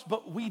that cross,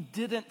 but we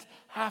didn't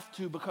have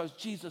to because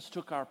Jesus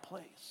took our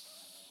place.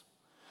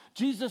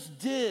 Jesus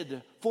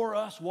did for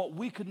us what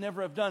we could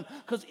never have done,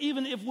 because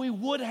even if we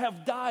would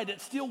have died,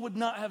 it still would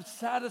not have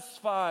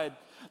satisfied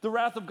the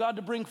wrath of God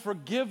to bring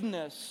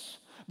forgiveness,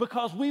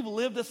 because we've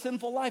lived a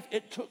sinful life.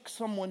 It took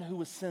someone who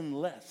was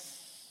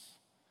sinless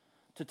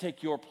to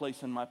take your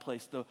place and my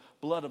place, the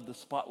blood of the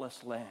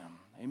spotless Lamb.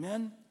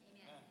 Amen?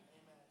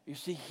 You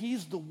see,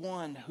 he's the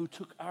one who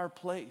took our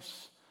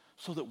place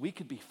so that we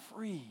could be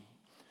free,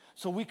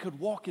 so we could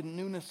walk in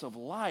newness of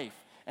life.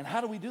 And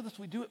how do we do this?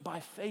 We do it by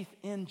faith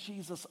in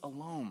Jesus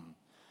alone.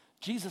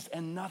 Jesus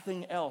and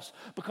nothing else.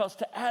 Because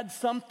to add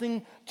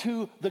something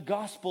to the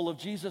gospel of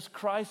Jesus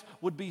Christ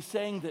would be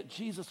saying that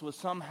Jesus was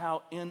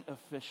somehow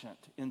inefficient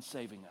in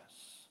saving us.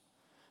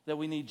 That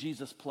we need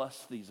Jesus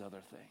plus these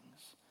other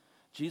things.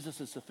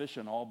 Jesus is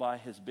sufficient all by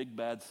his big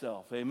bad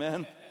self.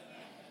 Amen?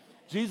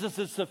 Jesus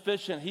is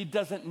sufficient. He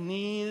doesn't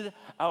need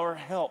our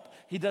help.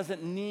 He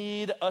doesn't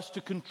need us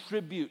to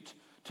contribute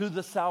to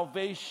the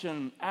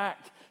salvation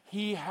act.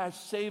 He has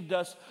saved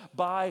us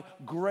by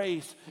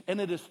grace,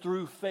 and it is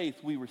through faith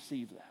we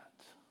receive that.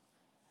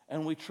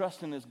 And we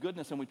trust in his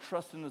goodness, and we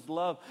trust in his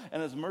love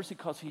and his mercy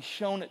because he's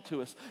shown it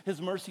to us. His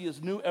mercy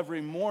is new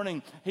every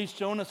morning. He's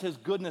shown us his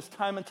goodness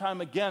time and time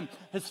again.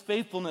 His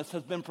faithfulness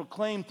has been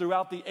proclaimed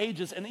throughout the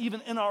ages, and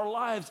even in our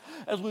lives,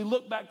 as we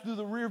look back through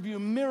the rearview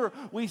mirror,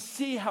 we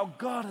see how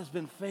God has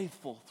been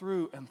faithful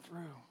through and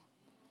through.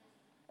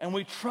 And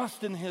we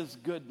trust in his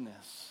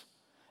goodness,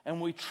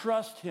 and we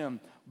trust him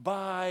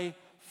by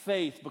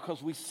faith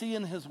because we see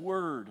in his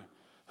word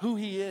who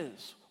he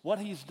is, what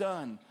he's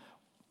done,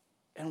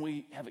 and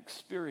we have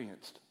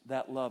experienced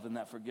that love and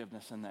that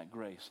forgiveness and that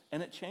grace.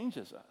 And it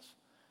changes us.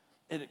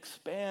 It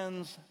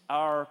expands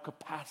our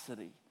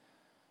capacity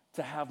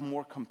to have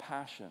more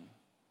compassion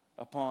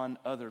upon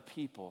other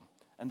people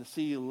and to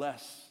see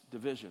less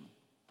division,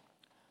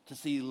 to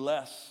see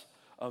less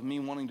of me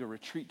wanting to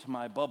retreat to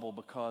my bubble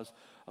because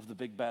of the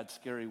big, bad,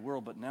 scary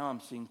world. But now I'm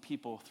seeing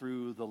people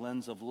through the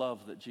lens of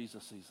love that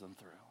Jesus sees them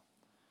through.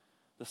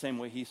 The same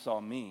way he saw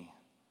me.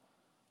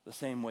 The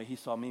same way he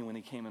saw me when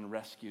he came and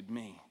rescued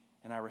me.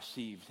 And I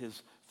received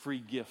his free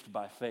gift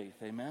by faith.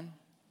 Amen?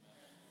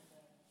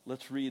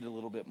 Let's read a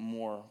little bit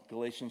more.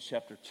 Galatians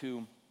chapter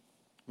 2.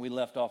 We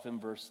left off in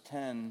verse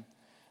 10.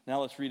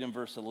 Now let's read in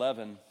verse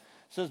 11. It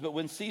says, but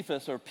when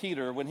Cephas, or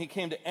Peter, when he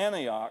came to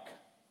Antioch,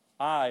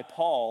 I,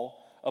 Paul,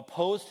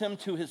 opposed him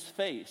to his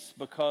face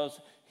because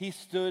he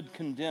stood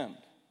condemned.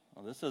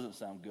 Well, this doesn't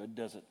sound good,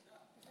 does it?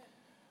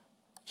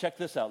 Check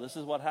this out. This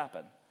is what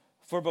happened.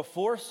 For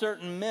before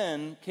certain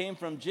men came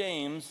from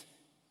James,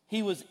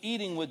 he was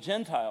eating with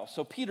Gentiles.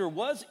 So Peter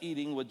was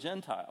eating with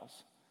Gentiles.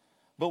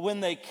 But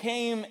when they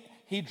came,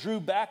 he drew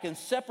back and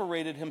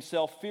separated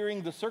himself,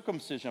 fearing the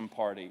circumcision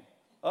party.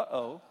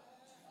 Uh-oh.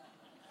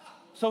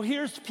 So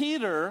here's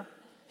Peter,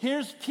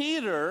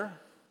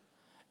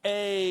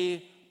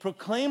 a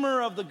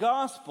proclaimer of the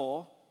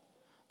gospel,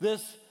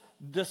 this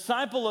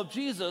disciple of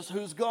Jesus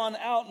who's gone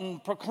out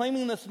and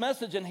proclaiming this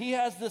message, and he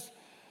has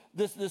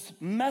this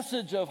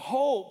message of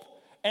hope,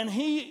 and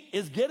he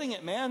is getting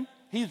it, man.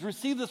 He's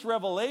received this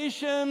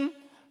revelation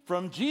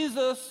from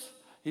Jesus.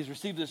 He's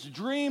received this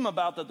dream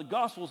about that the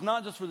gospel is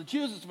not just for the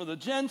Jews, it's for the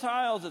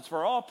Gentiles, it's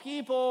for all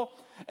people.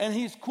 And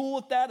he's cool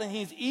with that, and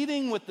he's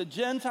eating with the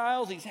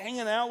Gentiles. He's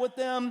hanging out with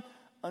them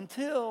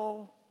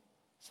until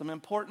some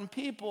important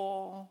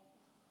people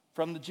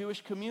from the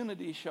Jewish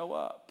community show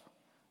up.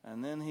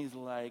 And then he's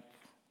like,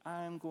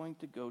 I'm going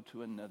to go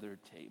to another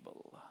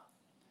table.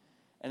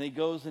 And he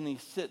goes and he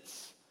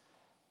sits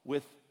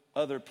with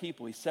other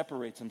people. He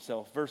separates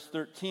himself. Verse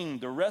 13,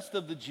 the rest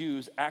of the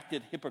Jews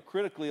acted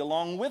hypocritically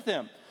along with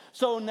him.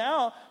 So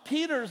now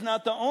Peter's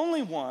not the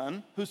only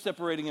one who's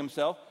separating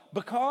himself.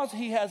 Because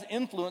he has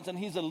influence and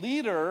he's a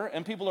leader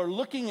and people are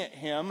looking at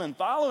him and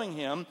following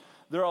him,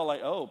 they're all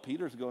like, oh,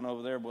 Peter's going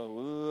over there.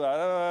 Well,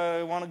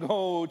 I want to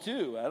go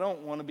too. I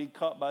don't want to be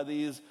caught by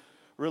these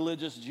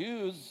religious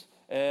Jews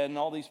and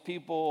all these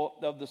people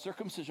of the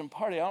circumcision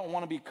party. I don't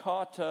want to be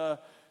caught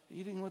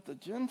eating with the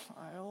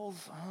Gentiles.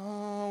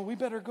 We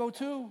better go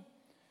too.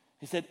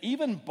 He said,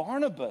 even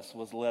Barnabas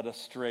was led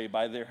astray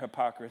by their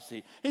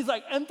hypocrisy. He's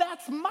like, and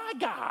that's my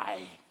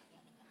guy.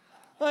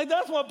 Like,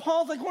 that's what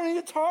Paul's like, what are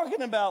you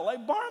talking about?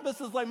 Like,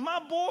 Barnabas is like, my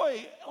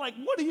boy. Like,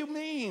 what do you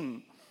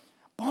mean?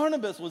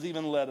 Barnabas was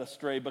even led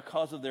astray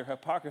because of their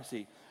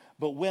hypocrisy.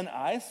 But when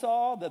I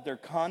saw that their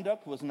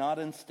conduct was not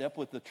in step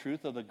with the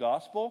truth of the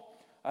gospel,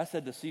 I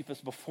said to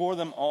Cephas before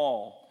them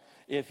all,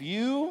 if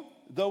you,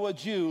 though a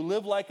Jew,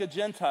 live like a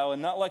Gentile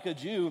and not like a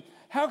Jew,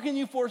 how can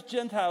you force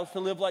Gentiles to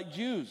live like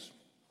Jews?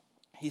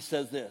 He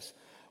says this,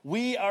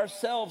 we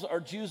ourselves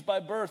are Jews by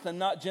birth and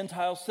not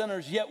Gentile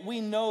sinners, yet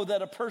we know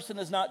that a person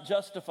is not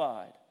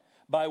justified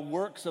by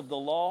works of the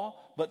law,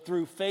 but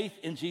through faith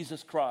in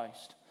Jesus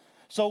Christ.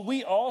 So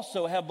we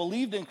also have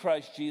believed in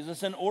Christ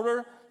Jesus in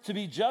order to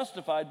be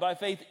justified by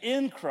faith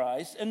in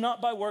Christ and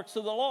not by works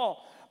of the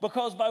law,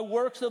 because by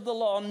works of the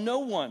law no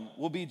one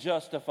will be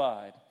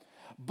justified.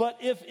 But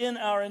if in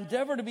our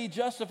endeavor to be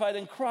justified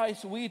in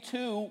Christ, we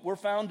too were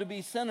found to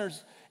be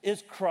sinners,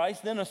 is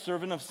Christ then a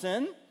servant of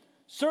sin?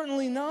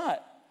 Certainly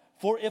not.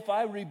 For if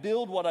I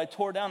rebuild what I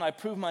tore down, I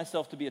prove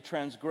myself to be a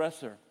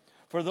transgressor.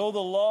 For through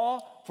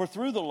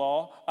the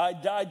law, I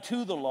died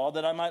to the law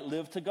that I might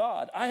live to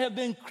God. I have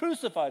been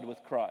crucified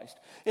with Christ.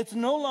 It's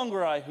no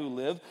longer I who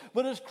live,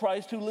 but it's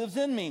Christ who lives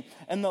in me.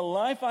 And the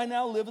life I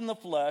now live in the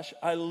flesh,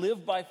 I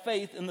live by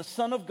faith in the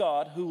Son of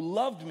God who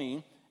loved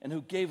me and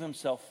who gave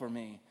himself for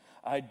me.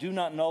 I do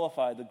not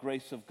nullify the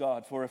grace of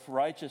God, for if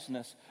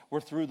righteousness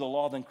were through the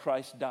law, then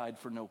Christ died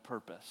for no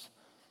purpose.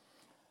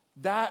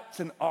 That's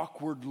an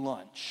awkward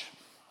lunch.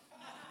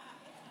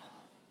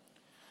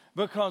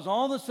 Because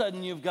all of a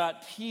sudden you've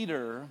got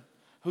Peter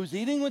who's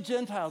eating with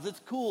Gentiles. It's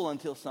cool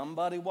until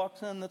somebody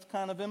walks in that's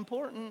kind of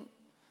important.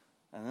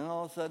 And then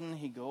all of a sudden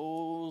he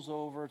goes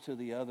over to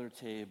the other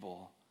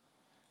table.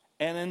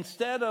 And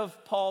instead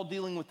of Paul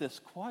dealing with this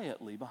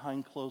quietly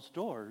behind closed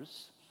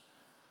doors,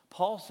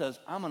 Paul says,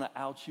 I'm going to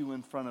out you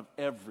in front of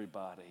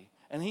everybody.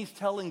 And he's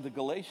telling the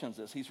Galatians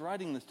this. He's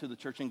writing this to the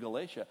church in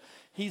Galatia.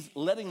 He's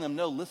letting them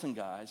know, listen,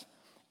 guys,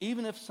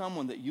 even if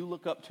someone that you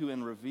look up to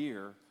and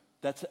revere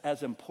that's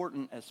as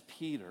important as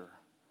Peter,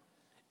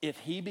 if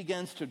he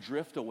begins to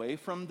drift away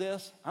from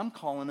this, I'm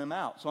calling him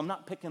out. So I'm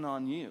not picking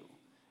on you.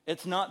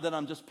 It's not that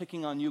I'm just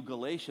picking on you,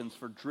 Galatians,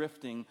 for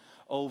drifting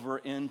over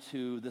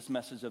into this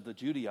message of the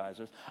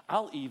Judaizers.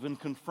 I'll even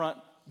confront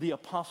the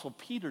Apostle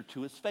Peter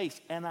to his face,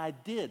 and I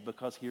did,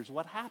 because here's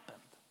what happened.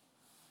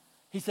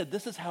 He said,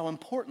 this is how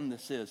important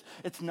this is.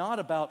 It's not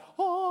about,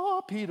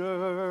 oh,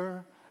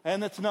 Peter,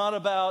 And it's not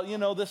about,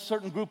 this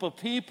certain group of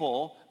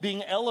people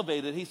being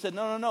elevated. He said,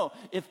 no.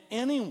 If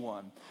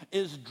anyone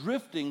is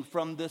drifting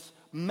from this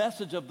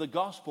message of the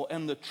gospel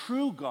and the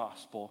true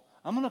gospel,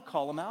 I'm going to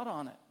call them out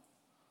on it.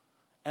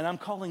 And I'm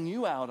calling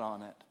you out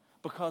on it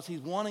because he's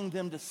wanting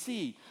them to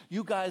see.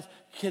 You guys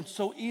can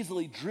so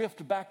easily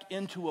drift back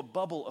into a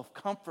bubble of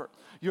comfort.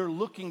 You're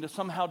looking to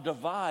somehow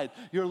divide.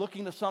 You're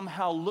looking to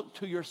somehow look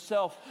to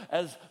yourself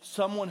as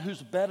someone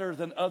who's better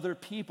than other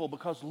people,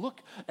 because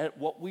look at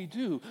what we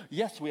do.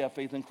 Yes, we have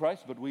faith in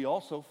Christ, but we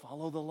also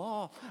follow the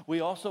law. We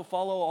also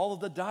follow all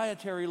of the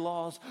dietary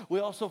laws. We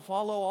also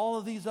follow all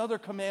of these other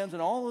commands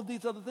and all of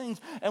these other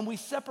things, and we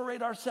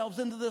separate ourselves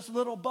into this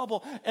little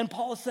bubble. And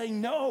Paul is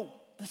saying, no.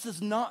 This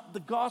is not the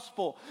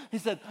gospel. He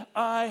said,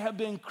 I have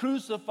been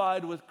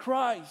crucified with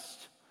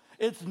Christ.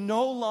 It's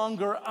no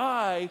longer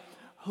I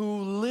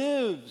who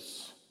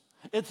lives.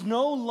 It's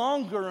no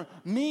longer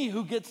me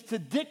who gets to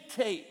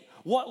dictate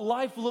what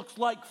life looks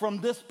like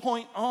from this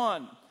point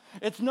on.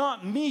 It's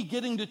not me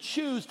getting to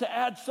choose to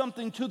add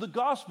something to the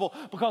gospel,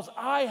 because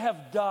I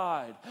have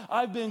died.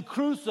 I've been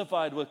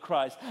crucified with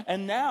Christ.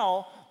 And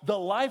now, the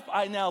life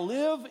I now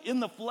live in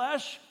the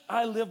flesh,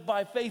 I live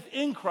by faith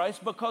in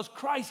Christ because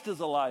Christ is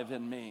alive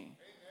in me.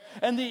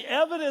 And the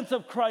evidence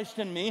of Christ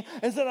in me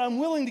is that I'm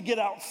willing to get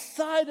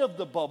outside of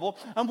the bubble.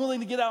 I'm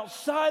willing to get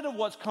outside of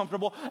what's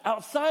comfortable,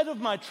 outside of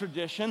my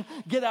tradition,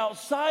 get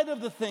outside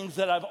of the things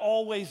that I've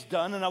always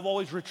done and I've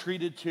always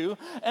retreated to,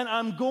 and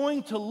I'm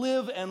going to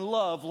live and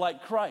love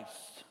like Christ.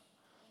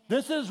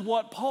 This is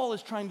what Paul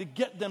is trying to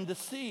get them to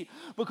see,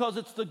 because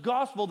it's the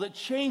gospel that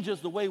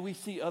changes the way we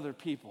see other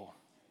people.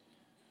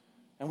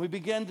 And we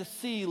begin to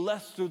see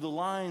less through the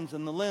lines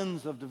and the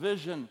lens of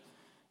division,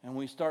 and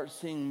we start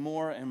seeing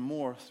more and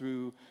more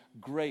through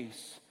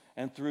grace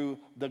and through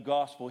the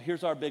gospel.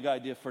 Here's our big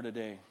idea for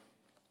today.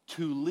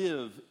 To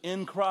live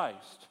in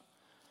Christ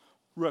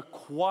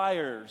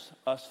requires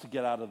us to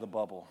get out of the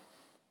bubble.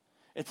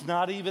 It's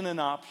not even an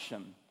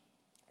option.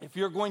 If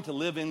you're going to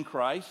live in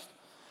Christ,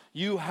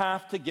 you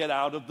have to get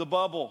out of the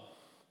bubble.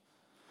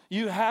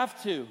 You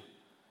have to.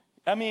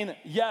 I mean,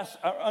 yes,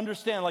 I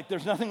understand,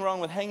 there's nothing wrong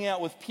with hanging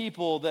out with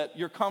people that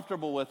you're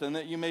comfortable with and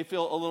that you may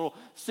feel a little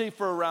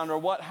safer around or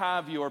what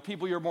have you, or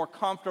people you're more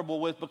comfortable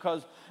with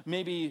because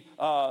maybe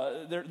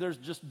there's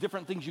just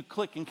different things you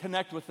click and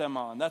connect with them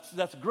on.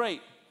 That's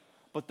great,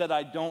 but that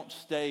I don't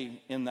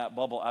stay in that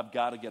bubble. I've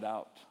got to get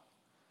out.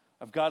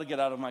 I've got to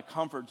get out of my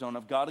comfort zone.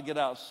 I've got to get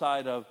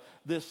outside of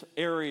this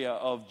area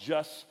of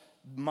just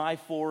my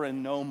four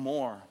and no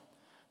more,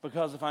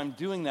 because if I'm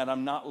doing that,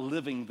 I'm not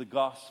living the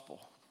gospel.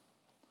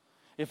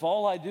 If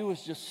all I do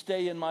is just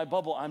stay in my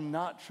bubble, I'm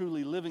not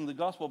truly living the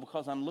gospel,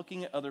 because I'm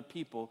looking at other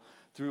people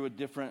through a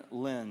different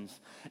lens.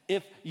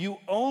 If you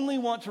only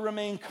want to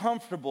remain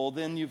comfortable,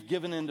 then you've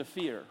given into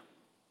fear.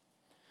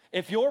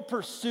 If your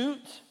pursuit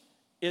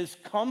is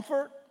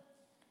comfort,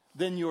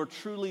 then you're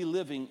truly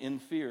living in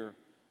fear,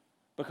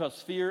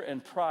 because fear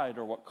and pride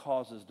are what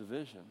causes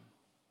division.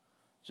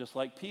 Just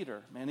like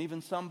Peter, man,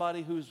 even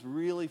somebody who's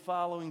really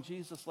following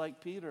Jesus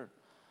like Peter,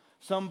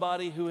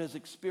 somebody who has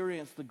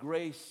experienced the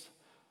grace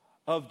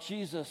of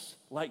Jesus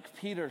like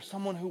Peter,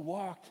 someone who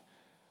walked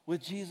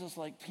with Jesus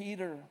like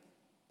Peter,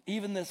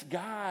 even this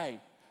guy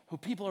who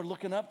people are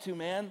looking up to,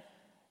 man,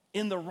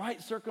 in the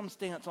right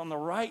circumstance, on the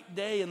right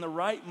day, in the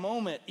right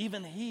moment,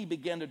 even he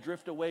began to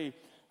drift away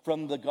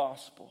from the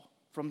gospel,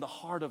 from the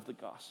heart of the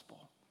gospel.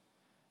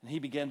 And he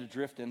began to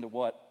drift into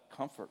what?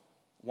 Comfort.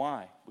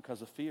 Why?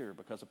 Because of fear,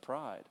 because of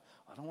pride.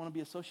 I don't want to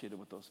be associated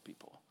with those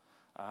people.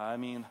 I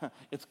mean,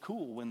 it's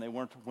cool when they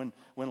weren't, when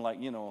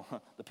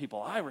the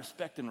people I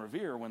respect and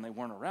revere, when they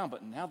weren't around,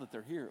 but now that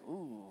they're here,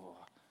 ooh.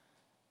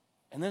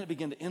 And then it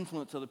began to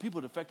influence other people.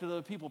 It affected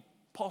other people.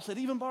 Paul said,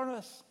 even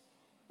Barnabas,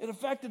 it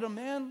affected him,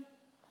 man.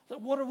 So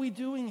what are we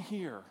doing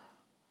here?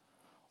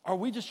 Are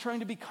we just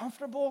trying to be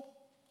comfortable?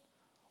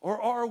 Or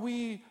are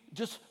we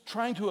just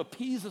trying to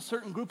appease a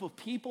certain group of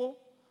people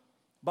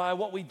by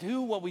what we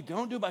do, what we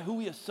don't do, by who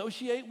we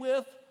associate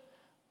with?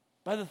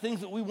 By the things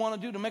that we want to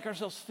do to make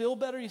ourselves feel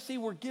better? You see,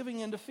 we're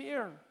giving into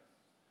fear.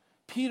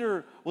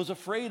 Peter was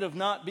afraid of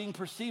not being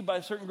perceived by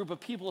a certain group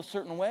of people a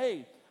certain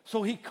way,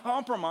 so he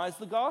compromised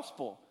the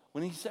gospel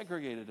when he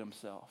segregated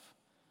himself.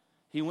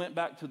 He went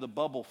back to the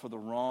bubble for the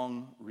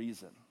wrong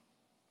reason.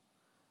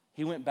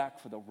 He went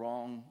back for the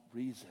wrong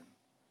reason.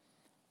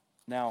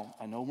 Now,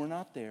 I know we're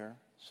not there,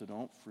 so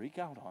don't freak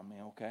out on me,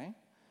 okay?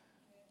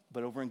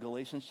 But over in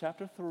Galatians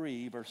chapter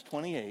 3, verse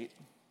 28,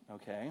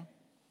 okay?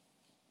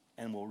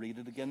 And we'll read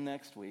it again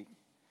next week.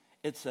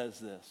 It says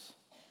this: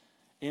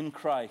 in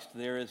Christ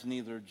there is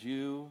neither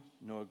Jew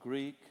nor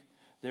Greek,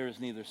 there is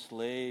neither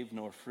slave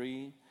nor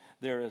free,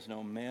 there is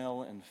no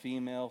male and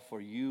female,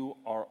 for you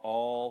are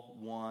all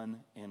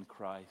one in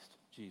Christ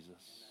Jesus.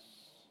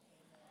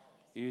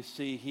 You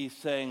see, he's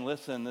saying,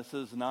 listen, this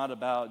is not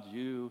about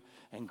Jew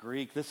and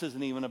Greek. This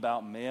isn't even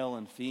about male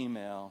and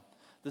female.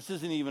 This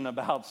isn't even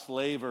about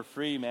slave or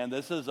free, man.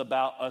 This is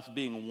about us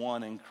being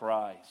one in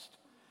Christ.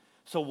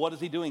 So what is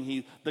he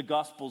doing? The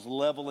gospel's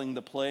leveling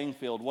the playing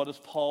field. What is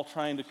Paul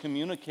trying to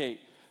communicate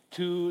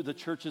To the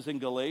churches in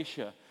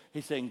Galatia,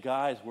 he's saying,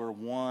 guys, we're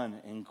one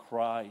in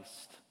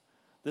Christ.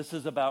 This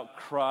is about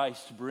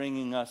Christ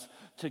bringing us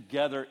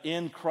together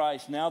in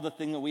Christ. Now the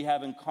thing that we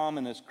have in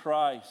common is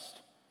Christ.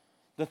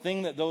 The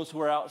thing that those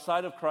who are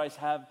outside of Christ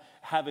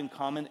have in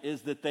common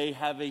is that they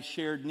have a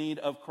shared need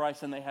of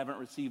Christ and they haven't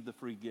received the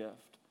free gift.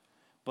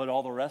 But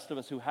all the rest of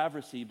us who have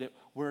received it,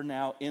 we're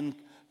now in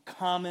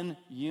common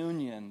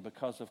union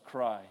because of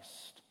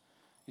Christ.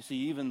 You see,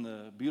 even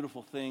the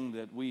beautiful thing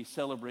that we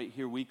celebrate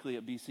here weekly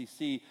at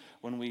BCC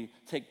when we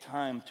take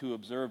time to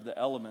observe the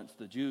elements,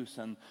 the juice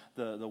and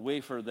the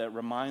wafer that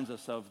reminds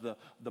us of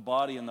the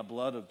body and the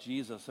blood of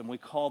Jesus. And we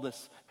call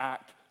this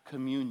act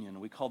communion.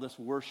 We call this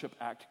worship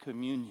act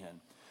communion.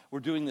 We're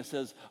doing this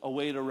as a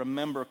way to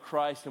remember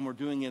Christ, and we're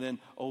doing it in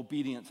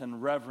obedience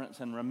and reverence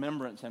and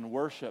remembrance and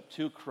worship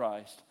to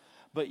Christ.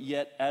 But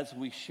yet, as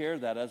we share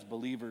that as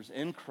believers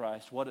in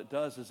Christ, what it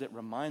does is it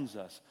reminds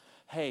us,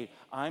 hey,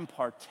 I'm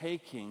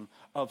partaking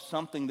of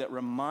something that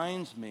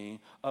reminds me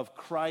of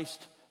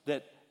Christ,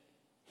 that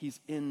he's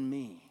in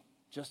me.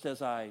 Just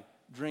as I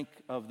drink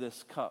of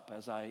this cup,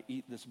 as I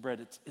eat this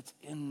bread, it's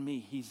in me.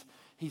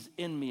 He's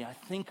in me. I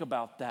think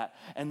about that.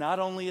 And not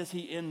only is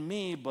he in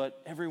me,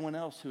 but everyone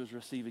else who is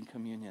receiving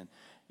communion.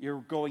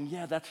 You're going,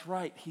 yeah, that's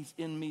right. He's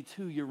in me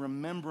too. You're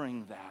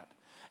remembering that.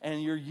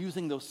 And you're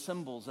using those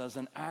symbols as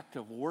an act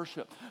of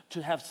worship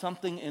to have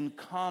something in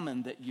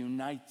common that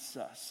unites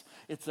us.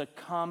 It's a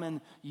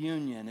common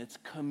union. It's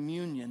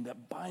communion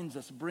that binds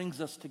us, brings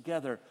us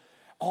together.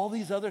 All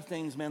these other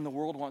things, man, the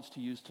world wants to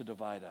use to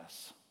divide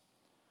us.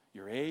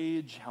 Your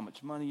age, how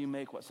much money you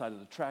make, what side of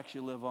the tracks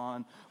you live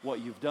on,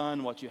 what you've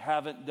done, what you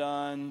haven't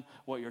done,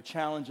 what your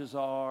challenges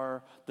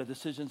are, the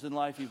decisions in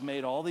life you've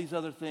made, all these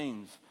other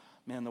things,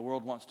 man, the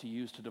world wants to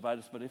use to divide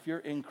us. But if you're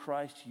in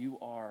Christ, you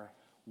are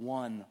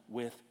one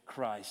with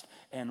Christ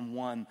and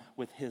one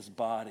with his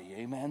body.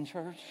 Amen,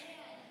 church?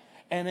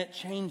 And it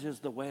changes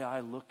the way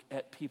I look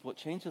at people. It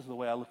changes the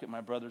way I look at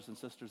my brothers and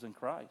sisters in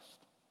Christ.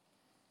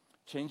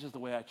 It changes the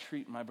way I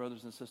treat my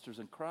brothers and sisters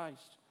in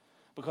Christ.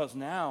 Because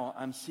now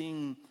I'm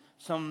seeing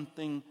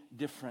something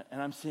different, and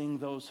I'm seeing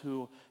those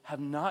who have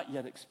not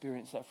yet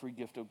experienced that free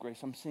gift of grace.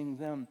 I'm seeing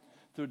them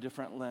through a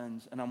different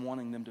lens, and I'm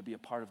wanting them to be a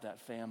part of that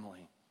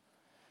family.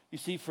 You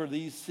see, for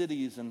these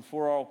cities and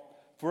for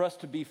us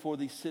to be for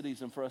these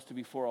cities and for us to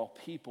be for all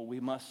people, we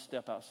must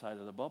step outside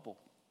of the bubble.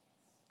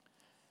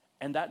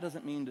 And that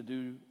doesn't mean to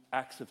do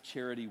acts of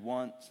charity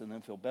once and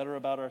then feel better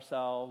about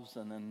ourselves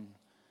and then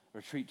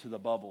retreat to the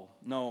bubble.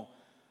 No,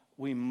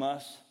 we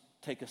must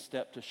take a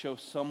step to show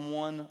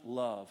someone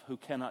love who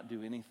cannot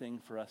do anything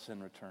for us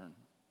in return.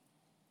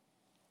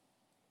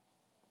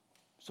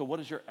 So what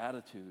is your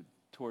attitude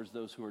towards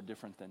those who are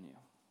different than you?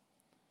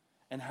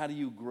 And how do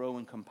you grow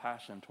in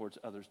compassion towards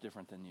others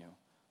different than you,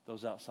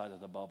 those outside of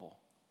the bubble?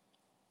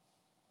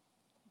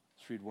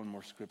 Let's read one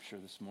more scripture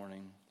this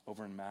morning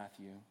over in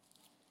Matthew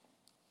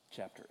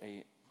chapter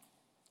 8.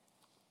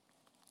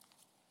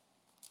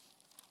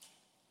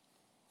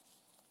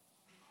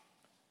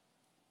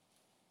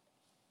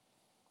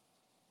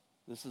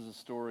 This is a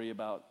story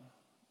about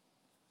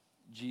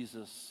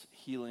Jesus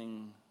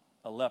healing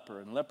a leper.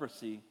 And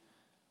leprosy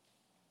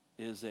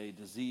is a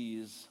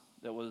disease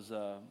that was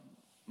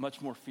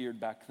much more feared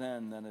back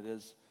then than it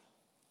is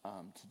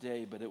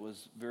today. But it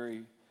was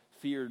very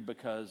feared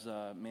because,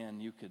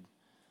 you could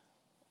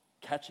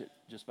catch it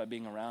just by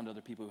being around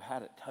other people who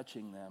had it,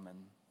 touching them and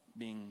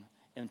being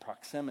in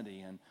proximity.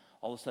 And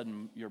all of a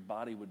sudden, your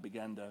body would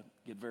begin to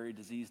get very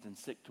diseased and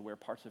sick to where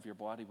parts of your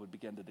body would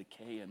begin to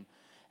decay and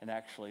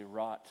actually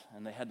rot.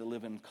 And they had to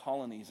live in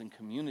colonies and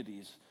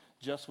communities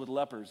just with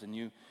lepers.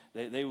 And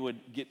they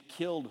would get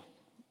killed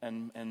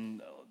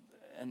and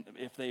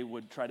if they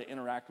would try to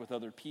interact with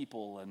other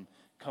people and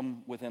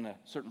come within a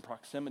certain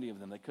proximity of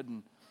them. They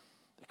couldn't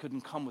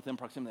come within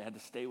proximity. They had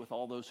to stay with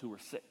all those who were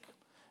sick.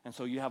 And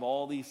so you have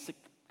all these sick,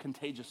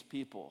 contagious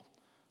people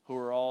who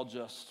are all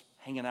just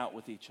hanging out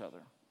with each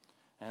other.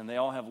 And they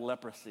all have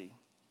leprosy.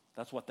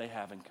 That's what they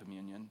have in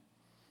communion.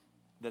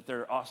 That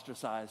they're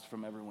ostracized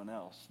from everyone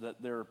else. That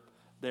they're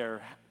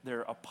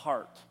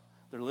apart.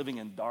 They're living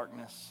in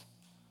darkness.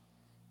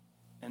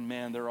 And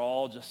man, they're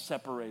all just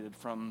separated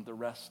from the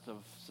rest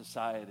of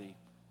society,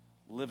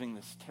 living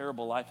this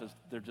terrible life as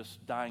they're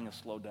just dying a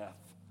slow death.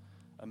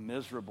 A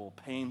miserable,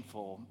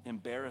 painful,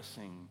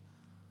 embarrassing,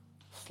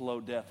 slow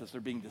death as they're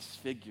being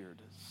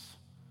disfigured, as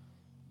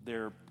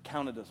they're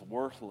counted as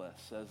worthless,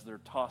 as they're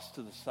tossed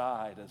to the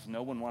side, as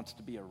no one wants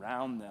to be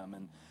around them,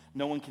 and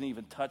no one can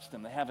even touch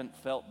them. They haven't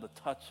felt the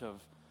touch of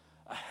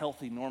a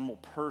healthy, normal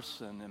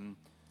person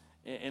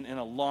in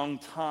a long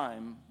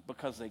time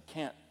because they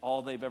can't.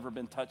 All they've ever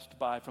been touched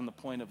by from the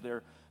point of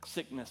their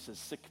sickness is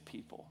sick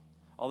people.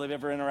 All they've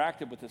ever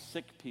interacted with is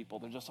sick people.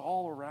 They're just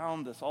all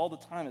around us all the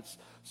time. It's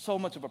so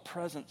much of a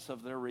presence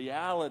of their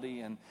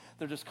reality, and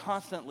they're just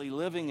constantly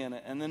living in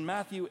it. And then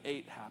Matthew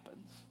 8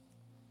 happens.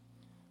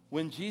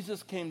 When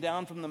Jesus came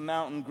down from the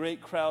mountain,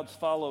 great crowds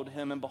followed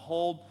him, and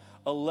behold,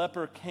 a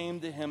leper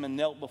came to him and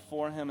knelt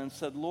before him and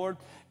said, "Lord,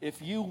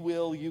 if you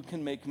will, you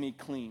can make me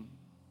clean."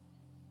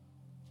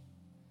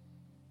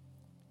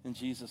 And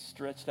Jesus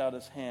stretched out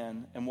his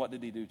hand, and what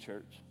did he do,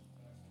 church?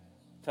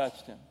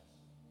 Touched him.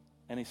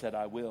 And he said,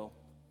 I will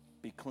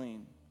be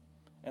clean.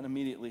 And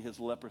immediately his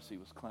leprosy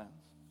was cleansed.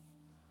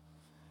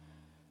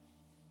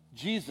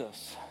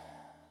 Jesus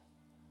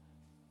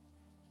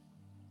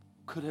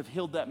could have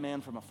healed that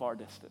man from a far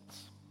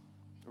distance,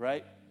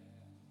 right?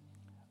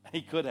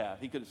 He could have.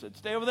 He could have said,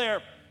 stay over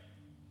there,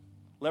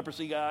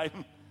 leprosy guy,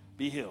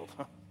 be healed.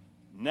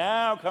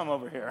 Now come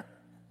over here.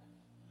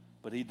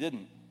 But he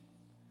didn't.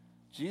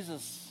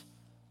 Jesus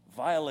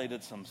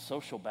violated some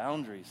social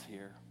boundaries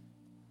here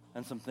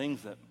and some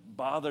things that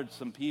bothered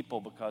some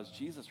people because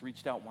Jesus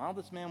reached out while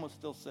this man was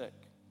still sick.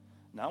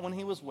 Not when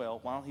he was well,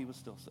 while he was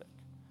still sick.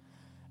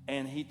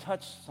 And he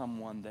touched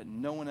someone that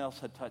no one else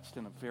had touched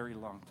in a very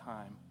long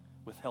time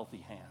with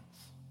healthy hands.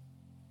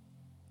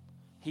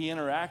 He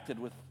interacted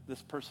with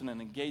this person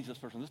and engaged this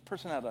person. This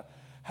person had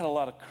a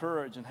lot of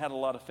courage and had a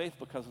lot of faith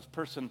because this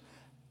person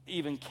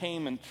even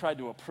came and tried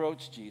to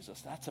approach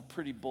Jesus. That's a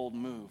pretty bold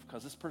move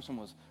because this person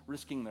was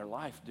risking their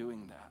life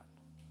doing that.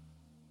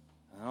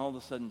 And all of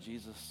a sudden,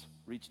 Jesus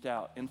reached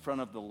out in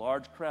front of the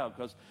large crowd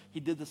because he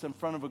did this in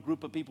front of a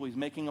group of people. He's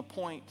making a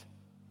point.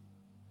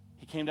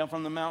 He came down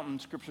from the mountain.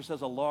 Scripture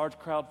says a large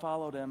crowd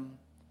followed him.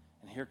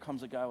 And here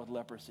comes a guy with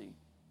leprosy.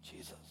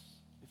 Jesus,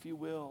 if you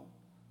will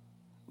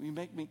you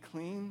make me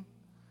clean?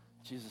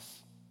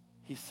 Jesus,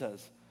 he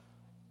says,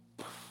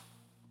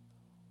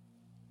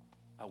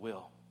 I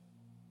will.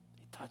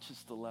 He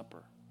touches the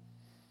leper.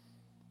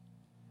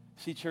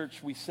 See,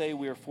 church, we say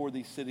we are for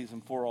these cities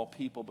and for all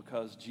people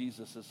because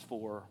Jesus is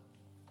for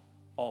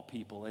all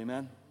people.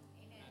 Amen?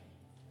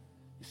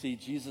 You see,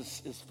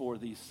 Jesus is for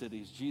these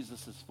cities.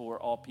 Jesus is for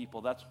all people.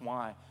 That's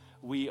why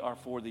we are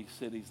for these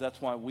cities. That's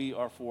why we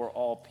are for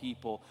all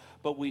people.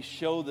 But we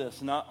show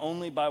this not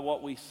only by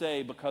what we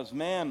say, because,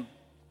 man,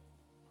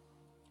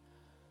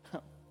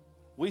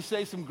 we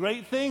say some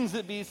great things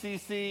at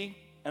BCC,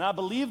 and I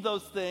believe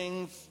those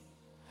things.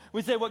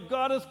 We say what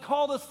God has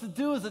called us to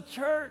do as a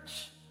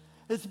church.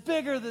 It's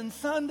bigger than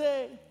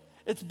Sunday.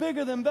 It's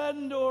bigger than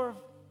Bettendorf.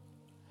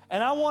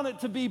 And I want it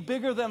to be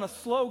bigger than a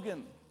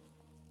slogan.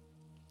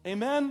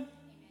 Amen?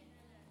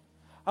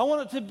 I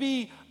want it to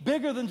be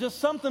bigger than just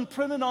something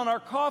printed on our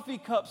coffee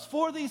cups.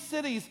 For these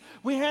cities,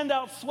 we hand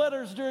out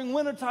sweaters during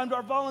wintertime to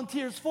our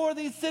volunteers. For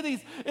these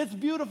cities, it's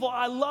beautiful.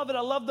 I love it.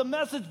 I love the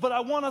message, but I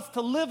want us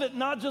to live it,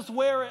 not just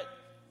wear it.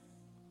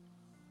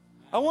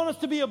 I want us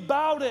to be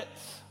about it,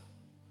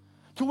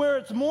 to where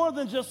it's more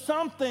than just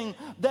something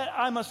that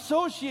I'm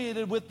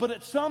associated with, but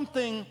it's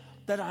something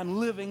that I'm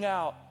living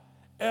out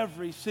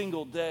every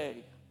single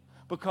day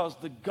because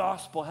the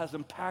gospel has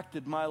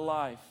impacted my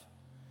life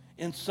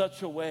in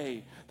such a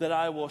way that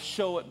I will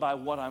show it by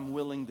what I'm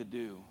willing to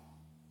do.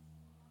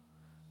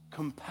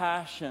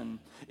 Compassion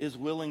is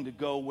willing to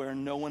go where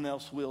no one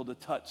else will to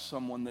touch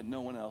someone that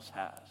no one else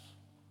has.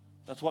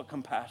 That's what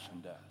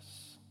compassion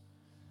does.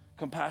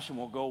 Compassion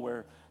will go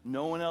where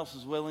no one else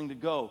is willing to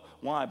go.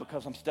 Why?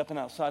 Because I'm stepping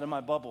outside of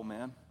my bubble,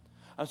 man.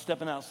 I'm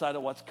stepping outside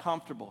of what's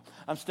comfortable.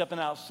 I'm stepping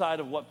outside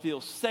of what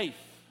feels safe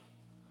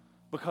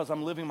because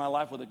I'm living my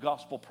life with a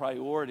gospel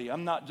priority.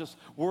 I'm not just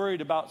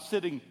worried about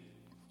sitting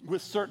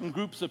with certain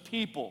groups of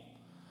people.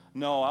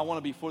 No, I want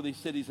to be for these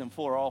cities and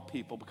for all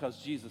people because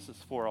Jesus is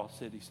for all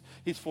cities.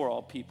 He's for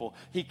all people.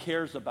 He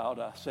cares about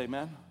us,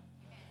 amen?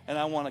 And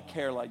I want to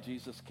care like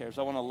Jesus cares.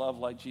 I want to love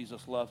like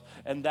Jesus loves.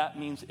 And that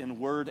means in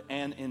word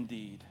and in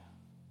deed.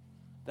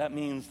 That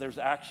means there's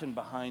action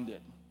behind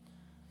it.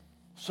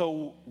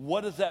 So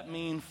what does that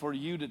mean for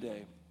you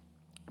today?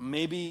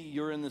 Maybe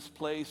you're in this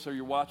place or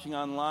you're watching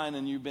online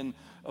and you've been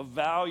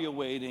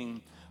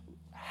evaluating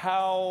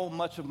how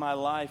much of my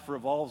life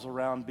revolves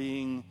around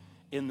being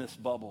in this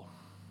bubble.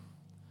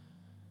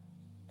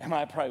 Am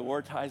I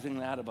prioritizing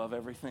that above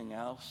everything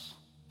else?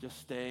 Just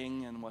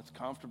staying in what's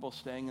comfortable,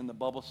 staying in the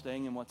bubble,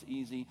 staying in what's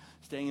easy,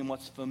 staying in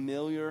what's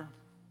familiar?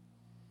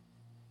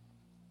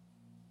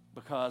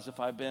 Because if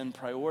I've been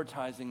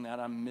prioritizing that,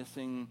 I'm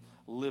missing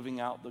living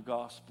out the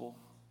gospel.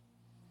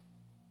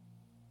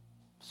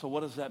 So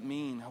what does that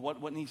mean?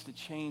 What needs to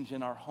change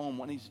in our home?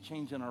 What needs to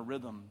change in our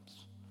rhythms?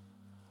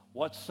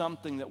 What's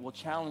something that will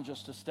challenge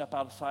us to step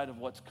outside of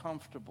what's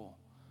comfortable?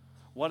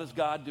 What is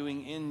God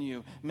doing in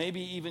you? Maybe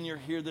even you're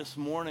here this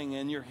morning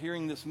and you're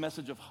hearing this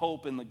message of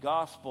hope in the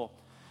gospel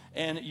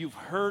and you've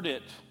heard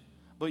it,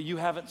 but you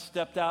haven't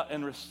stepped out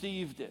and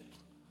received it.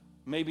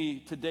 Maybe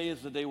today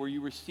is the day where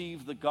you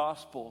receive the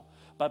gospel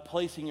by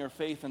placing your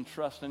faith and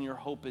trust and your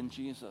hope in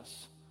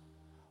Jesus.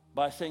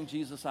 By saying,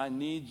 Jesus, I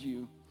need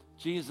you.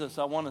 Jesus,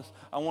 I want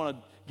to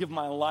give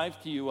my life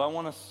to you. I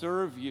want to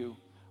serve you.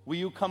 Will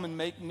you come and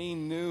make me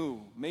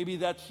new? Maybe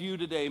that's you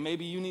today.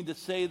 Maybe you need to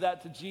say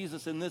that to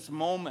Jesus in this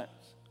moment.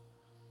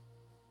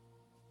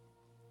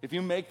 If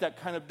you make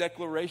that kind of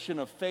declaration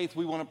of faith,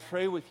 we want to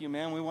pray with you,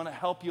 man. We want to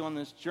help you on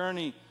this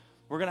journey.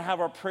 We're going to have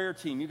our prayer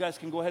team. You guys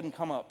can go ahead and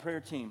come up, prayer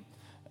team.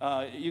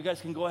 You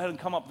guys can go ahead and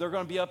come up. They're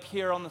going to be up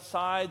here on the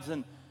sides,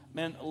 and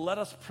man, let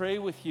us pray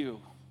with you.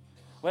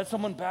 We had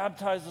someone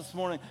baptized this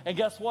morning, and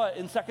guess what?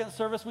 In second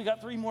service, we got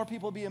 3 more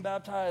people being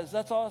baptized.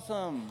 That's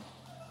awesome,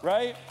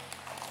 right?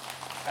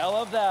 I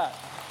love that.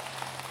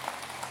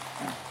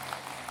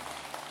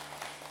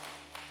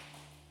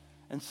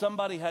 And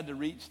somebody had to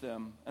reach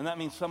them, and that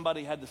means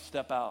somebody had to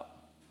step out.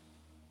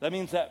 That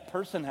means that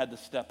person had to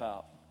step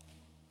out.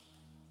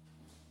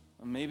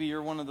 And maybe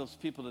you're one of those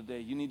people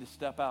today. You need to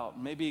step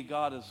out. Maybe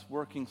God is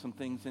working some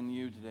things in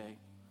you today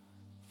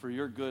for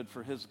your good,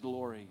 for his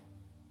glory,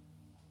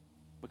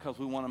 because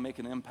we want to make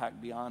an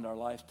impact beyond our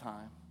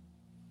lifetime.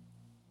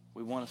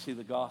 We want to see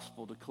the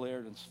gospel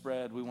declared and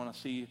spread. We want to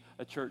see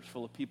a church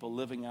full of people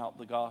living out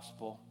the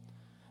gospel,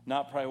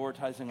 not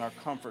prioritizing our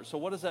comfort. So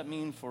what does that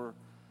mean for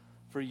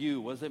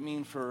you? What does it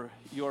mean for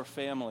your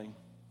family?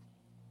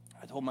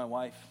 I told my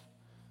wife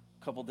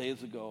a couple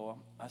days ago,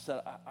 I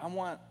said, I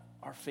want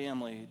our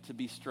family to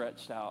be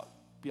stretched out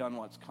beyond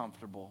what's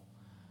comfortable.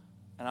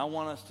 And I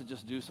want us to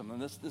just do something.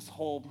 This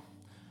whole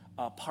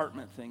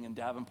apartment thing in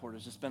Davenport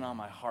has just been on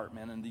my heart,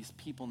 man. And these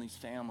people and these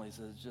families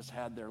have just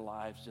had their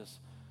lives just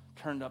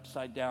turned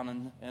upside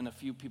down. And a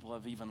few people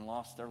have even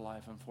lost their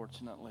life,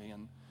 unfortunately.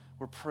 And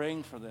we're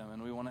praying for them.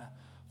 And we want to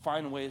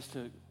find ways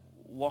to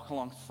walk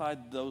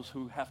alongside those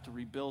who have to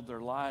rebuild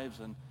their lives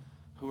and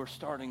who are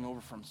starting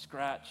over from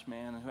scratch,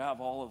 man, and who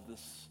have all of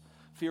this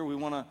fear. We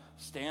want to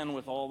stand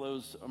with all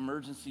those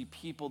emergency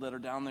people that are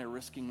down there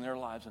risking their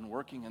lives and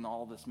working in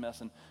all this mess,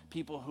 and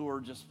people who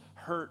are just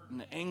hurt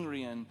and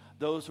angry, and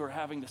those who are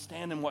having to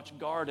stand and watch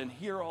guard and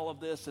hear all of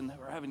this, and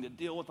who are having to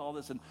deal with all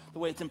this and the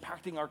way it's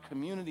impacting our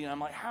community. And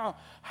I'm like,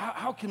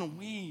 how can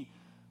we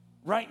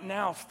right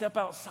now step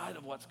outside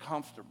of what's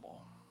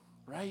comfortable,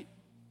 right?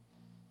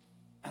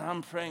 And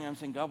I'm praying, I'm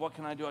saying, God, what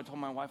can I do? I told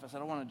my wife, I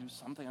said, I want to do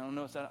something. I don't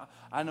know. I said,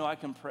 I know I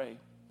can pray.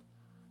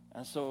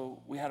 And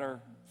so we had our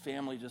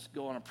family just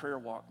go on a prayer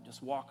walk,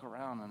 just walk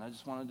around. And I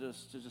just wanted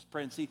to just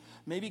pray and see,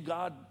 maybe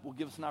God will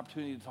give us an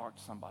opportunity to talk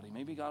to somebody.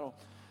 Maybe God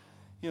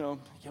will,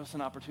 give us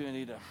an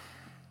opportunity to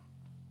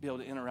be able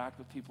to interact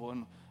with people.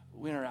 And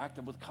we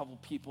interacted with a couple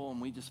people,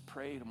 and we just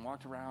prayed and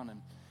walked around.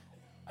 And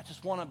I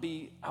just want to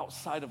be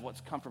outside of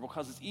what's comfortable,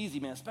 because it's easy,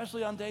 man,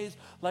 especially on days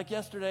like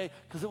yesterday,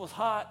 because it was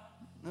hot.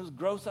 It was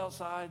gross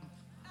outside.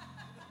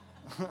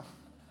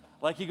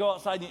 Like you go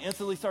outside and you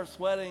instantly start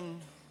sweating,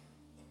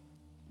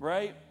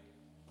 right?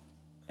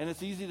 And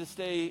it's easy to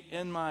stay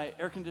in my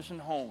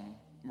air-conditioned home,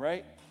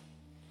 right?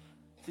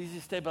 It's easy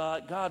to stay,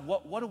 but God,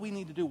 what do we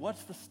need to do?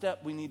 What's the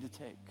step we need to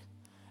take?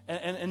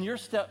 And your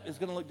step is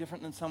going to look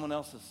different than someone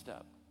else's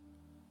step.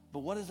 But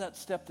what is that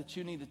step that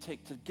you need to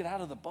take to get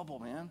out of the bubble,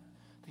 man?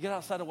 To get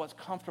outside of what's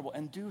comfortable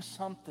and do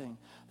something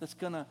that's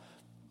going to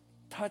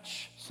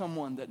touch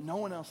someone that no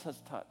one else has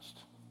touched.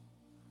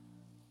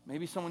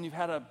 Maybe someone you've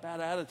had a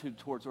bad attitude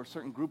towards, or a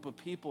certain group of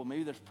people.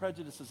 Maybe there's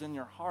prejudices in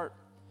your heart.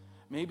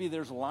 Maybe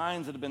there's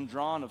lines that have been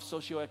drawn of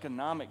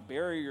socioeconomic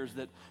barriers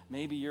that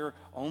maybe you're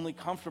only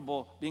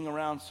comfortable being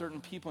around certain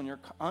people and you're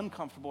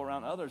uncomfortable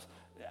around others.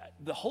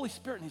 The Holy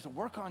Spirit needs to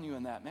work on you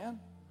in that, man.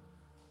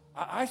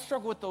 I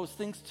struggle with those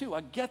things too.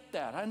 I get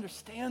that. I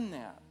understand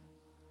that.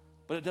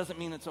 But it doesn't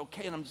mean it's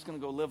okay and I'm just going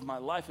to go live my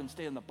life and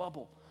stay in the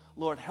bubble.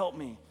 Lord, help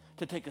me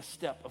to take a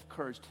step of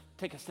courage, to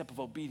take a step of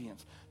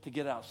obedience, to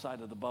get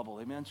outside of the bubble.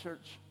 Amen,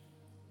 church?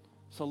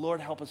 So,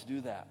 Lord, help us do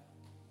that.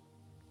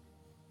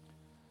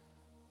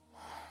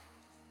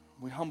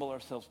 We humble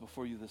ourselves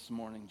before you this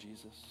morning,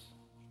 Jesus,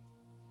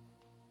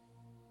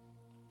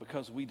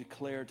 because we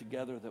declare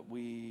together that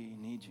we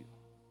need you.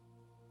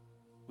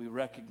 We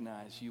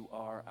recognize you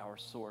are our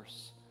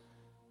source.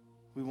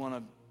 We want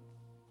to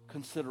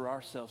consider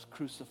ourselves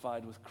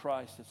crucified with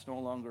Christ. It's no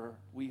longer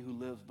we who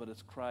live, but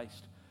it's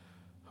Christ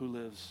who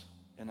lives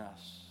in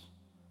us.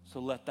 So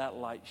let that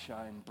light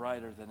shine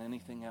brighter than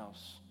anything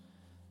else.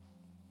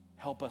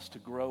 Help us to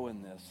grow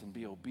in this and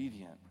be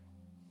obedient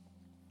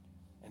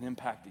and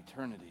impact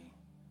eternity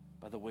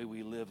by the way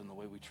we live and the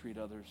way we treat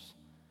others,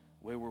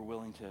 the way we're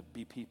willing to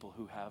be people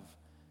who have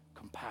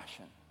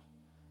compassion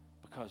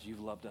because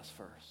you've loved us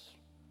first.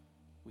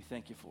 We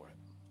thank you for it.